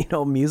much,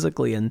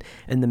 musically in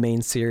the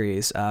main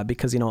series,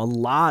 because,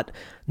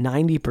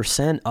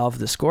 90% of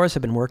the scores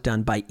have been worked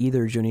on by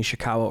either Jun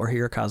Ishikawa or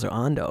Hirokazu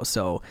Ando.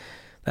 So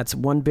that's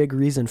one big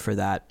reason for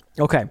that.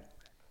 Okay,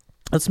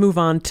 let's move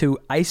on to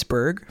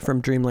Iceberg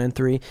from Dreamland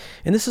 3.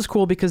 And this is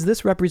cool because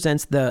this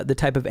represents the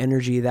type of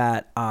energy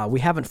that we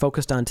haven't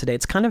focused on today.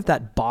 It's kind of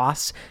that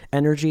boss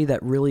energy,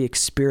 that really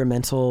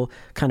experimental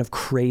kind of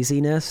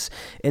craziness.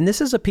 And this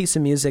is a piece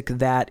of music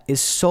that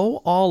is so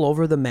all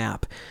over the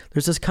map.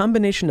 There's this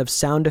combination of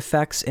sound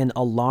effects and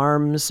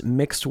alarms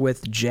mixed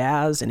with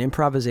jazz and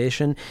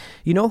improvisation.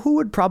 Who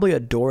would probably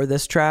adore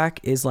this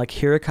track is like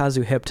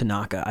Hirokazu Hip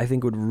Tanaka. I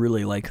think would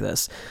really like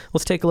this.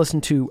 Let's take a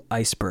listen to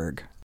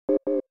Iceberg.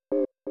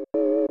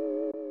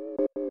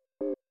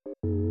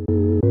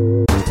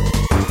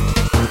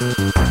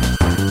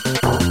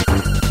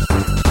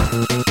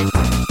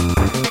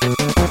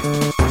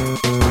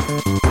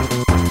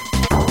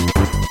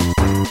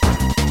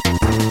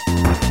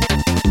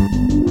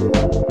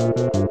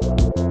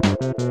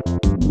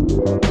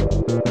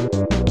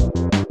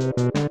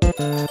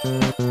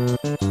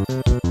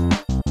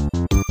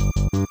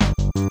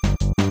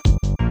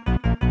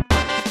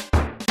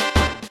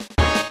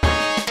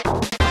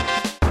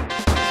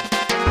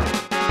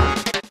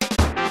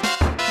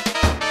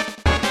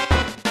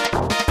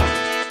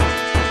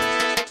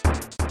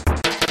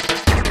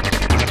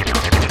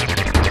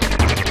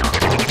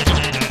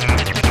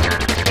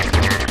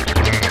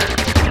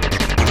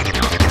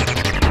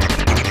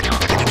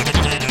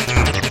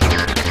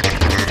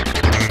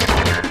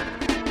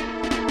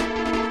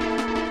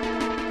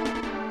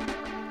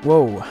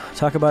 Whoa,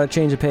 talk about a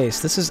change of pace.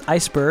 This is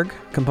Iceberg,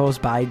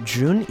 composed by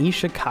Jun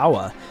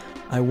Ishikawa.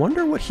 I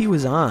wonder what he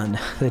was on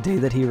the day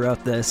that he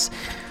wrote this.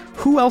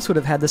 Who else would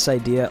have had this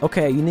idea?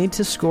 Okay, you need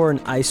to score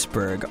an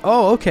iceberg.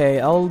 Oh, okay,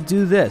 I'll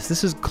do this.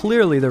 This is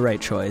clearly the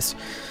right choice.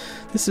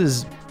 This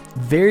is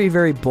very,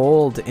 very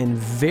bold and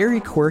very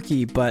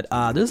quirky, but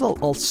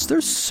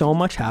there's so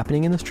much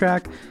happening in this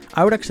track.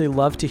 I would actually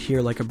love to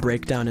hear like a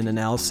breakdown and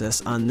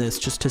analysis on this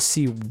just to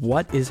see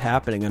what is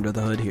happening under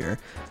the hood here.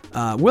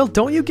 Will,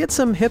 don't you get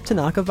some Hip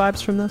Tanaka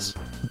vibes from this?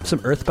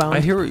 Some Earthbound? I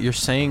hear what you're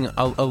saying,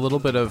 a little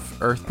bit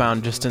of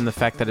Earthbound just in the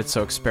fact that it's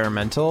so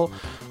experimental.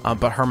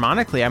 But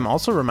harmonically, I'm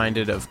also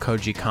reminded of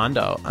Koji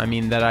Kondo. I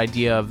mean, that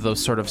idea of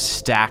those sort of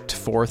stacked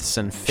fourths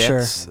and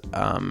fifths.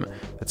 Sure.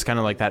 It's kind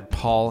of like that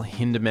Paul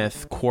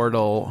Hindemith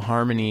quartal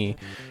harmony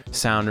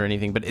sound or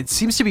anything, but it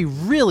seems to be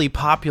really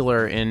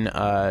popular in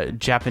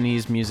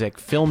Japanese music,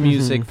 film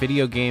music,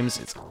 video games.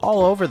 It's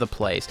all over the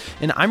place,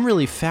 and I'm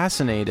really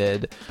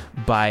fascinated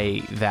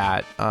by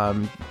that.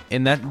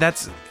 And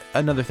that's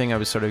another thing I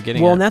was sort of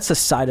getting at. And that's a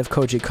side of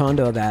Koji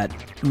Kondo that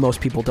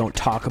most people don't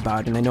talk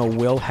about, and I know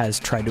Will has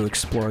tried to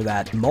explore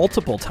that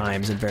multiple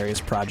times in various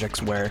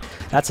projects, where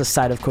that's a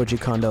side of Koji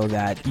Kondo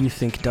that you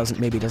think doesn't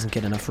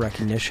get enough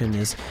recognition,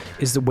 is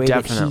the way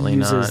Definitely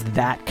that he uses not.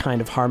 that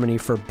kind of harmony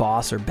for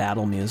boss or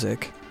battle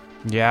music.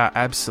 Yeah,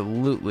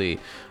 absolutely.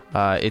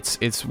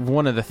 It's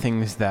one of the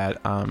things that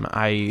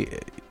I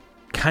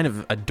kind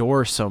of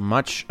adore so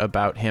much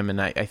about him,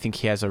 and I think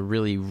he has a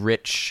really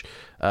rich,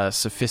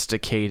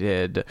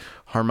 sophisticated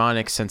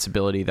harmonic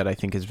sensibility that I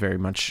think is very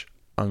much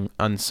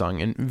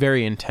unsung and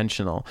very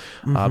intentional.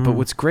 But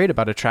what's great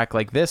about a track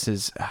like this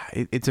is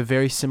it's a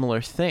very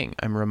similar thing.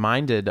 I'm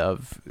reminded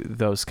of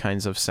those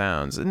kinds of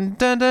sounds, and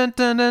dun, dun,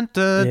 dun, dun,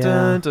 dun,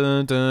 dun,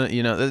 dun, dun,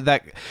 you know,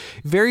 that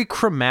very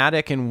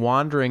chromatic and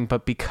wandering,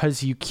 but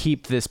because you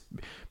keep this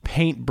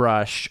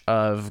paintbrush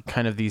of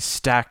kind of these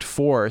stacked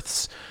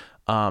fourths,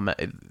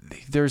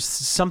 there's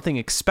something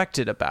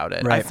expected about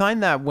it. Right. I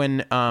find that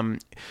when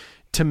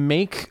to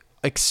make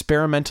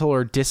experimental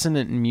or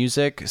dissonant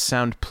music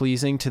sound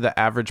pleasing to the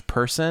average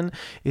person,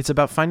 it's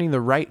about finding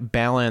the right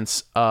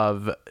balance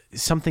of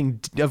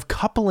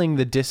coupling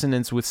the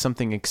dissonance with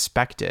something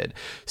expected.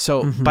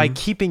 So by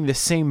keeping the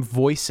same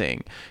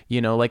voicing,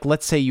 like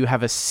let's say you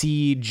have a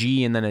C,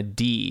 G, and then a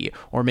D,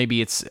 or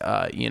maybe it's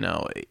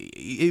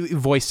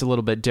voiced a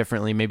little bit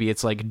differently. Maybe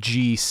it's like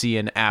G, C,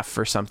 and F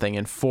or something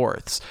in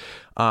fourths.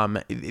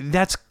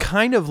 That's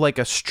kind of like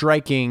a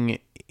striking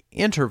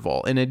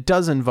interval, and it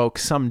does invoke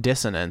some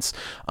dissonance,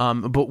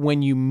 but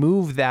when you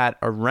move that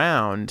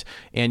around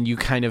and you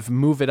kind of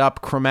move it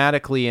up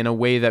chromatically in a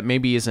way that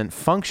maybe isn't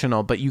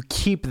functional, but you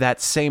keep that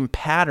same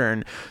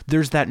pattern,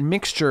 there's that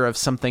mixture of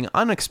something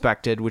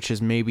unexpected, which is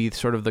maybe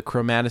sort of the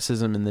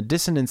chromaticism and the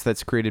dissonance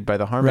that's created by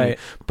the harmony, right,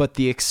 but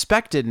the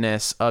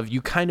expectedness of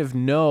you kind of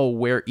know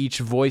where each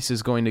voice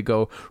is going to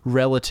go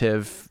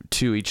relative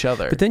to each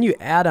other. But then you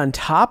add on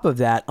top of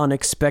that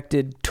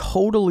unexpected,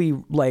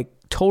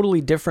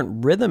 totally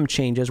different rhythm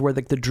changes, where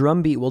the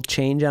drum beat will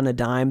change on a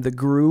dime, the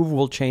groove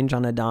will change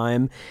on a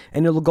dime,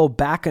 and it'll go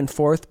back and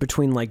forth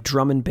between like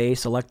drum and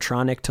bass,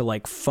 electronic to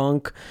like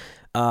funk.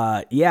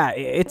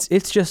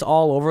 It's just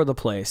all over the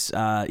place.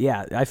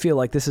 I feel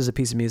like this is a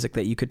piece of music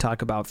that you could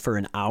talk about for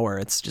an hour.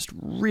 It's just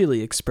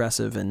really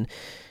expressive and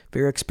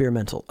very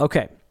experimental.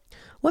 Okay.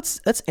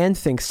 Let's end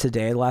things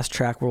today. The last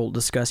track we'll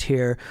discuss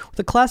here with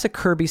a classic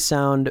Kirby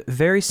sound,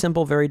 very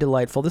simple, very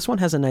delightful. This one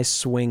has a nice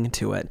swing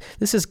to it.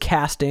 This is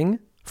Casting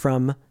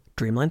from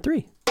Dreamland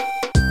 3.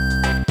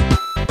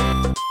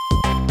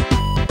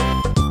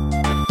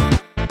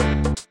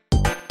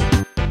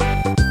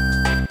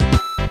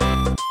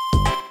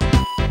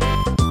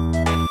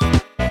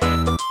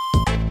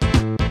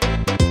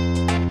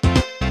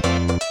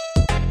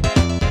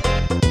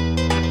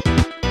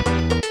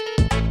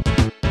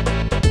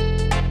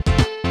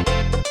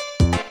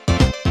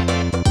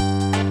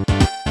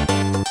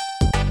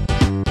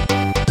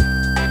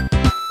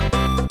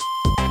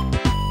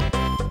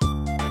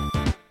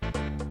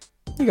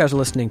 You guys are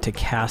listening to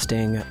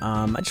Casting.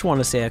 I just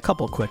want to say a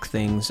couple quick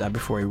things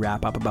before we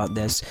wrap up about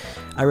this.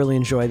 I really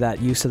enjoy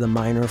that use of the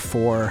minor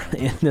 4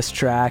 in this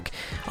track.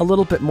 A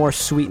little bit more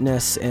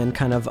sweetness and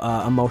kind of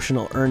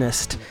emotional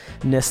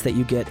earnestness that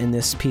you get in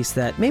this piece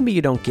that maybe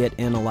you don't get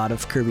in a lot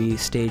of Kirby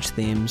stage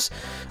themes.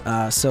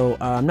 So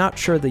I'm not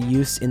sure the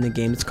use in the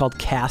game. It's called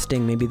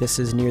Casting. Maybe this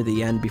is near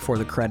the end before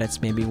the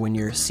credits, maybe when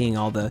you're seeing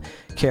all the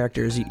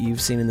characters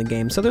you've seen in the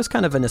game. So there's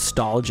kind of a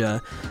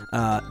nostalgia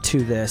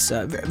to this.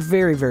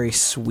 Very, very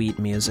sweet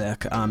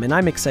music. And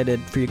I'm excited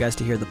for you guys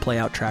to hear the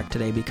play-out track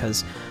today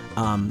because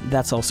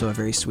that's also a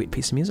very sweet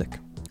piece of music.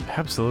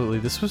 Absolutely.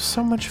 This was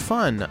so much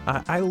fun.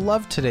 I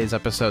love today's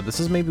episode. This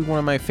is maybe one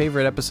of my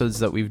favorite episodes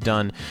that we've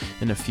done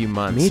in a few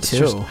months. Me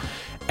too.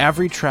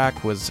 Every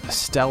track was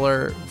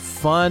stellar,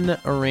 fun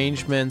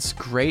arrangements,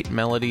 great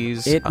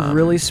melodies. It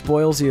really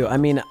spoils you. I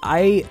mean,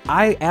 I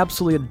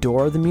absolutely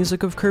adore the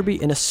music of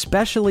Kirby, and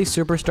especially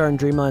Superstar and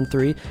Dreamland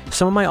 3.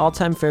 Some of my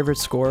all-time favorite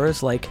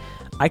scores, like,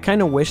 I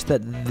kind of wish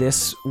that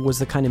this was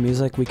the kind of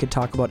music we could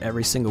talk about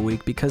every single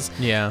week because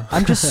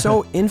I'm just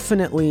so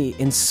infinitely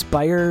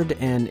inspired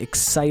and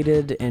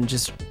excited and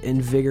just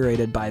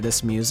invigorated by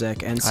this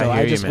music. And so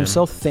I'm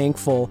so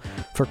thankful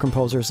for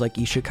composers like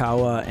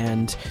Ishikawa,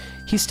 and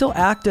he's still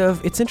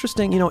active. It's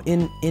interesting,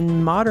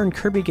 in modern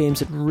Kirby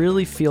games, it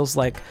really feels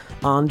like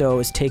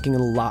Ando is taking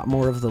a lot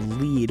more of the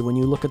lead. When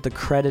you look at the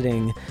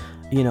crediting,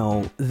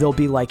 there'll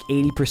be like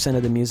 80%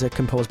 of the music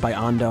composed by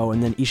Ando,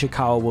 and then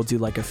Ishikawa will do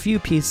like a few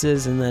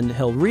pieces, and then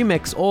he'll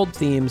remix old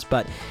themes,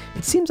 but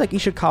it seems like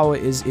Ishikawa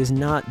is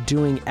not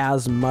doing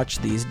as much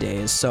these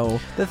days. So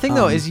the thing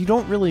though is you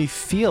don't really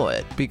feel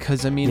it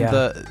because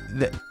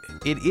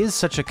it is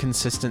such a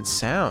consistent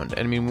sound.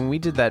 I mean, when we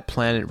did that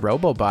Planet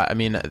Robobot, I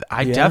mean,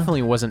 I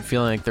definitely wasn't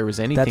feeling like there was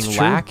anything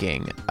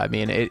lacking. I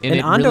mean, it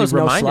really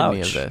reminded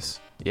me of this.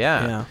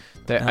 Yeah.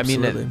 I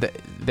mean,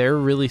 they're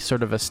really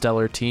sort of a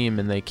stellar team,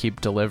 and they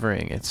keep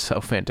delivering. It's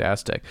so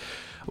fantastic.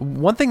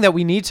 One thing that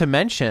we need to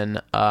mention,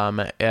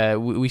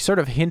 we sort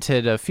of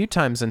hinted a few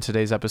times in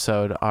today's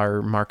episode,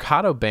 our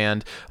Marcato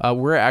band,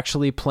 we're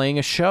actually playing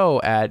a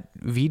show at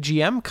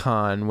VGM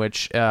Con,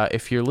 which,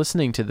 if you're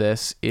listening to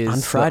this, is on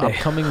Friday. The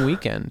upcoming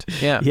weekend.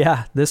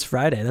 Yeah, this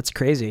Friday. That's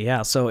crazy.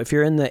 Yeah, so if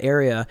you're in the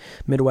area,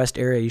 Midwest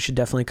area, you should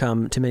definitely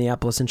come to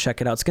Minneapolis and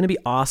check it out. It's going to be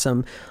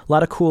awesome. A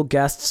lot of cool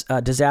guests,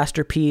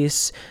 Disaster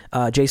Piece,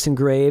 Jason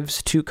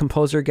Graves, 2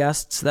 composer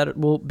guests that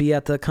will be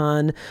at the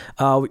con.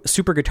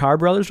 Super Guitar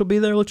Brothers will be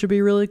there, which would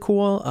be really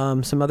cool.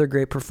 Some other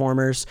great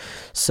performers.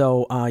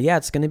 So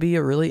it's going to be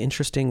a really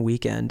interesting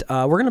weekend.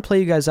 We're going to play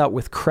you guys out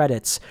with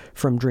credits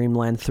from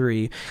Dreamland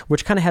 3,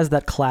 which kind of has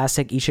that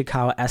classic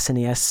Ishikawa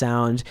SNES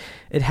sound.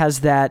 It has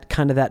that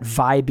kind of that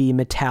vibey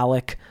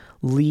metallic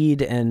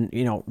lead and,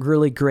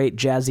 really great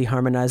jazzy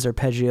harmonized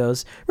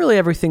arpeggios, really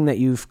everything that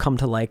you've come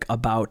to like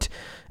about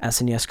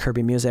SNES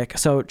Kirby music.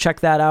 So check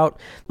that out.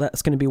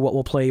 That's going to be what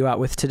we'll play you out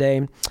with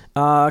today.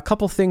 A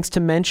couple things to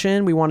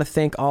mention. We want to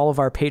thank all of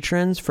our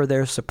patrons for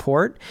their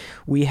support.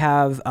 We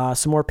have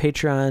some more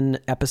Patreon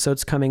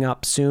episodes coming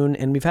up soon,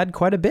 and we've had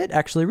quite a bit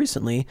actually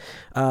recently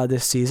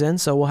this season,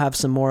 so we'll have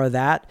some more of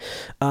that.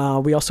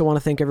 We also want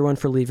to thank everyone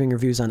for leaving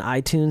reviews on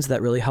iTunes.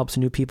 That really helps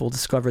new people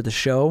discover the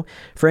show.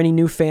 For any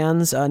new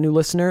fans, new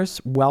listeners,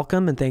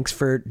 welcome, and thanks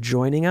for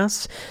joining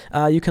us.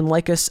 You can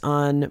like us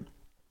on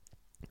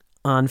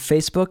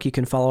Facebook. You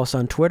can follow us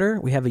on Twitter.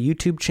 We have a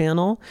YouTube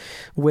channel,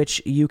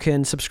 which you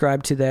can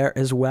subscribe to there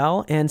as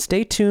well. And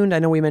stay tuned. I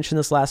know we mentioned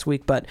this last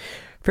week, but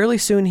fairly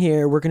soon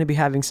here, we're going to be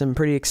having some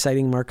pretty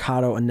exciting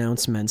Marcato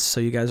announcements. So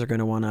you guys are going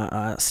to want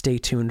to stay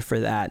tuned for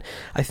that.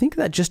 I think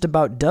that just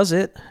about does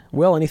it.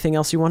 Will, anything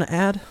else you want to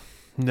add?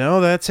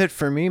 No, that's it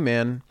for me,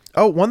 man.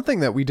 Oh, one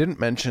thing that we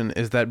didn't mention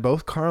is that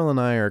both Carl and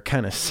I are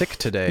kind of sick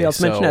today. Yeah, let's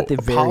mention at the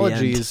very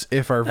apologies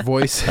if our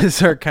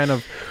voices are kind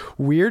of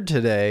weird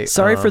today.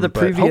 Sorry for the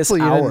previous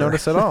hopefully hour. You didn't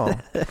notice at all.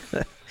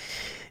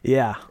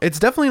 Yeah. It's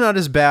definitely not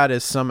as bad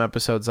as some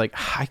episodes. Like,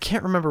 I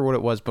can't remember what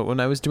it was, but when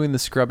I was doing the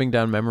scrubbing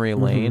down memory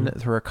lane,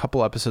 there were a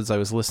couple episodes I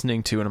was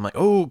listening to, and I'm like,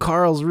 oh,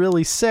 Carl's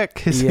really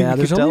sick. Yeah,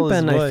 there's only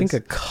been, I think,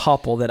 a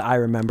couple that I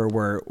remember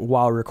where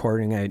while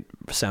recording I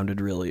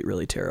sounded really,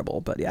 really terrible.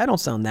 But yeah, I don't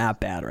sound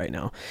that bad right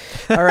now.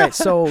 All right,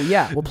 so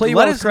yeah, we'll play you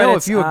Let all us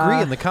credits. know if you agree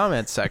in the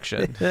comments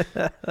section.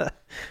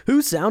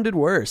 Who sounded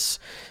worse?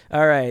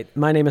 All right,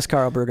 my name is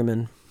Carl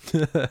Brueggemann.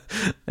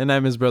 And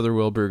I'm his brother,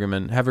 Will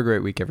Brueggemann. Have a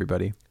great week,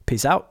 everybody.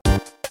 Peace out.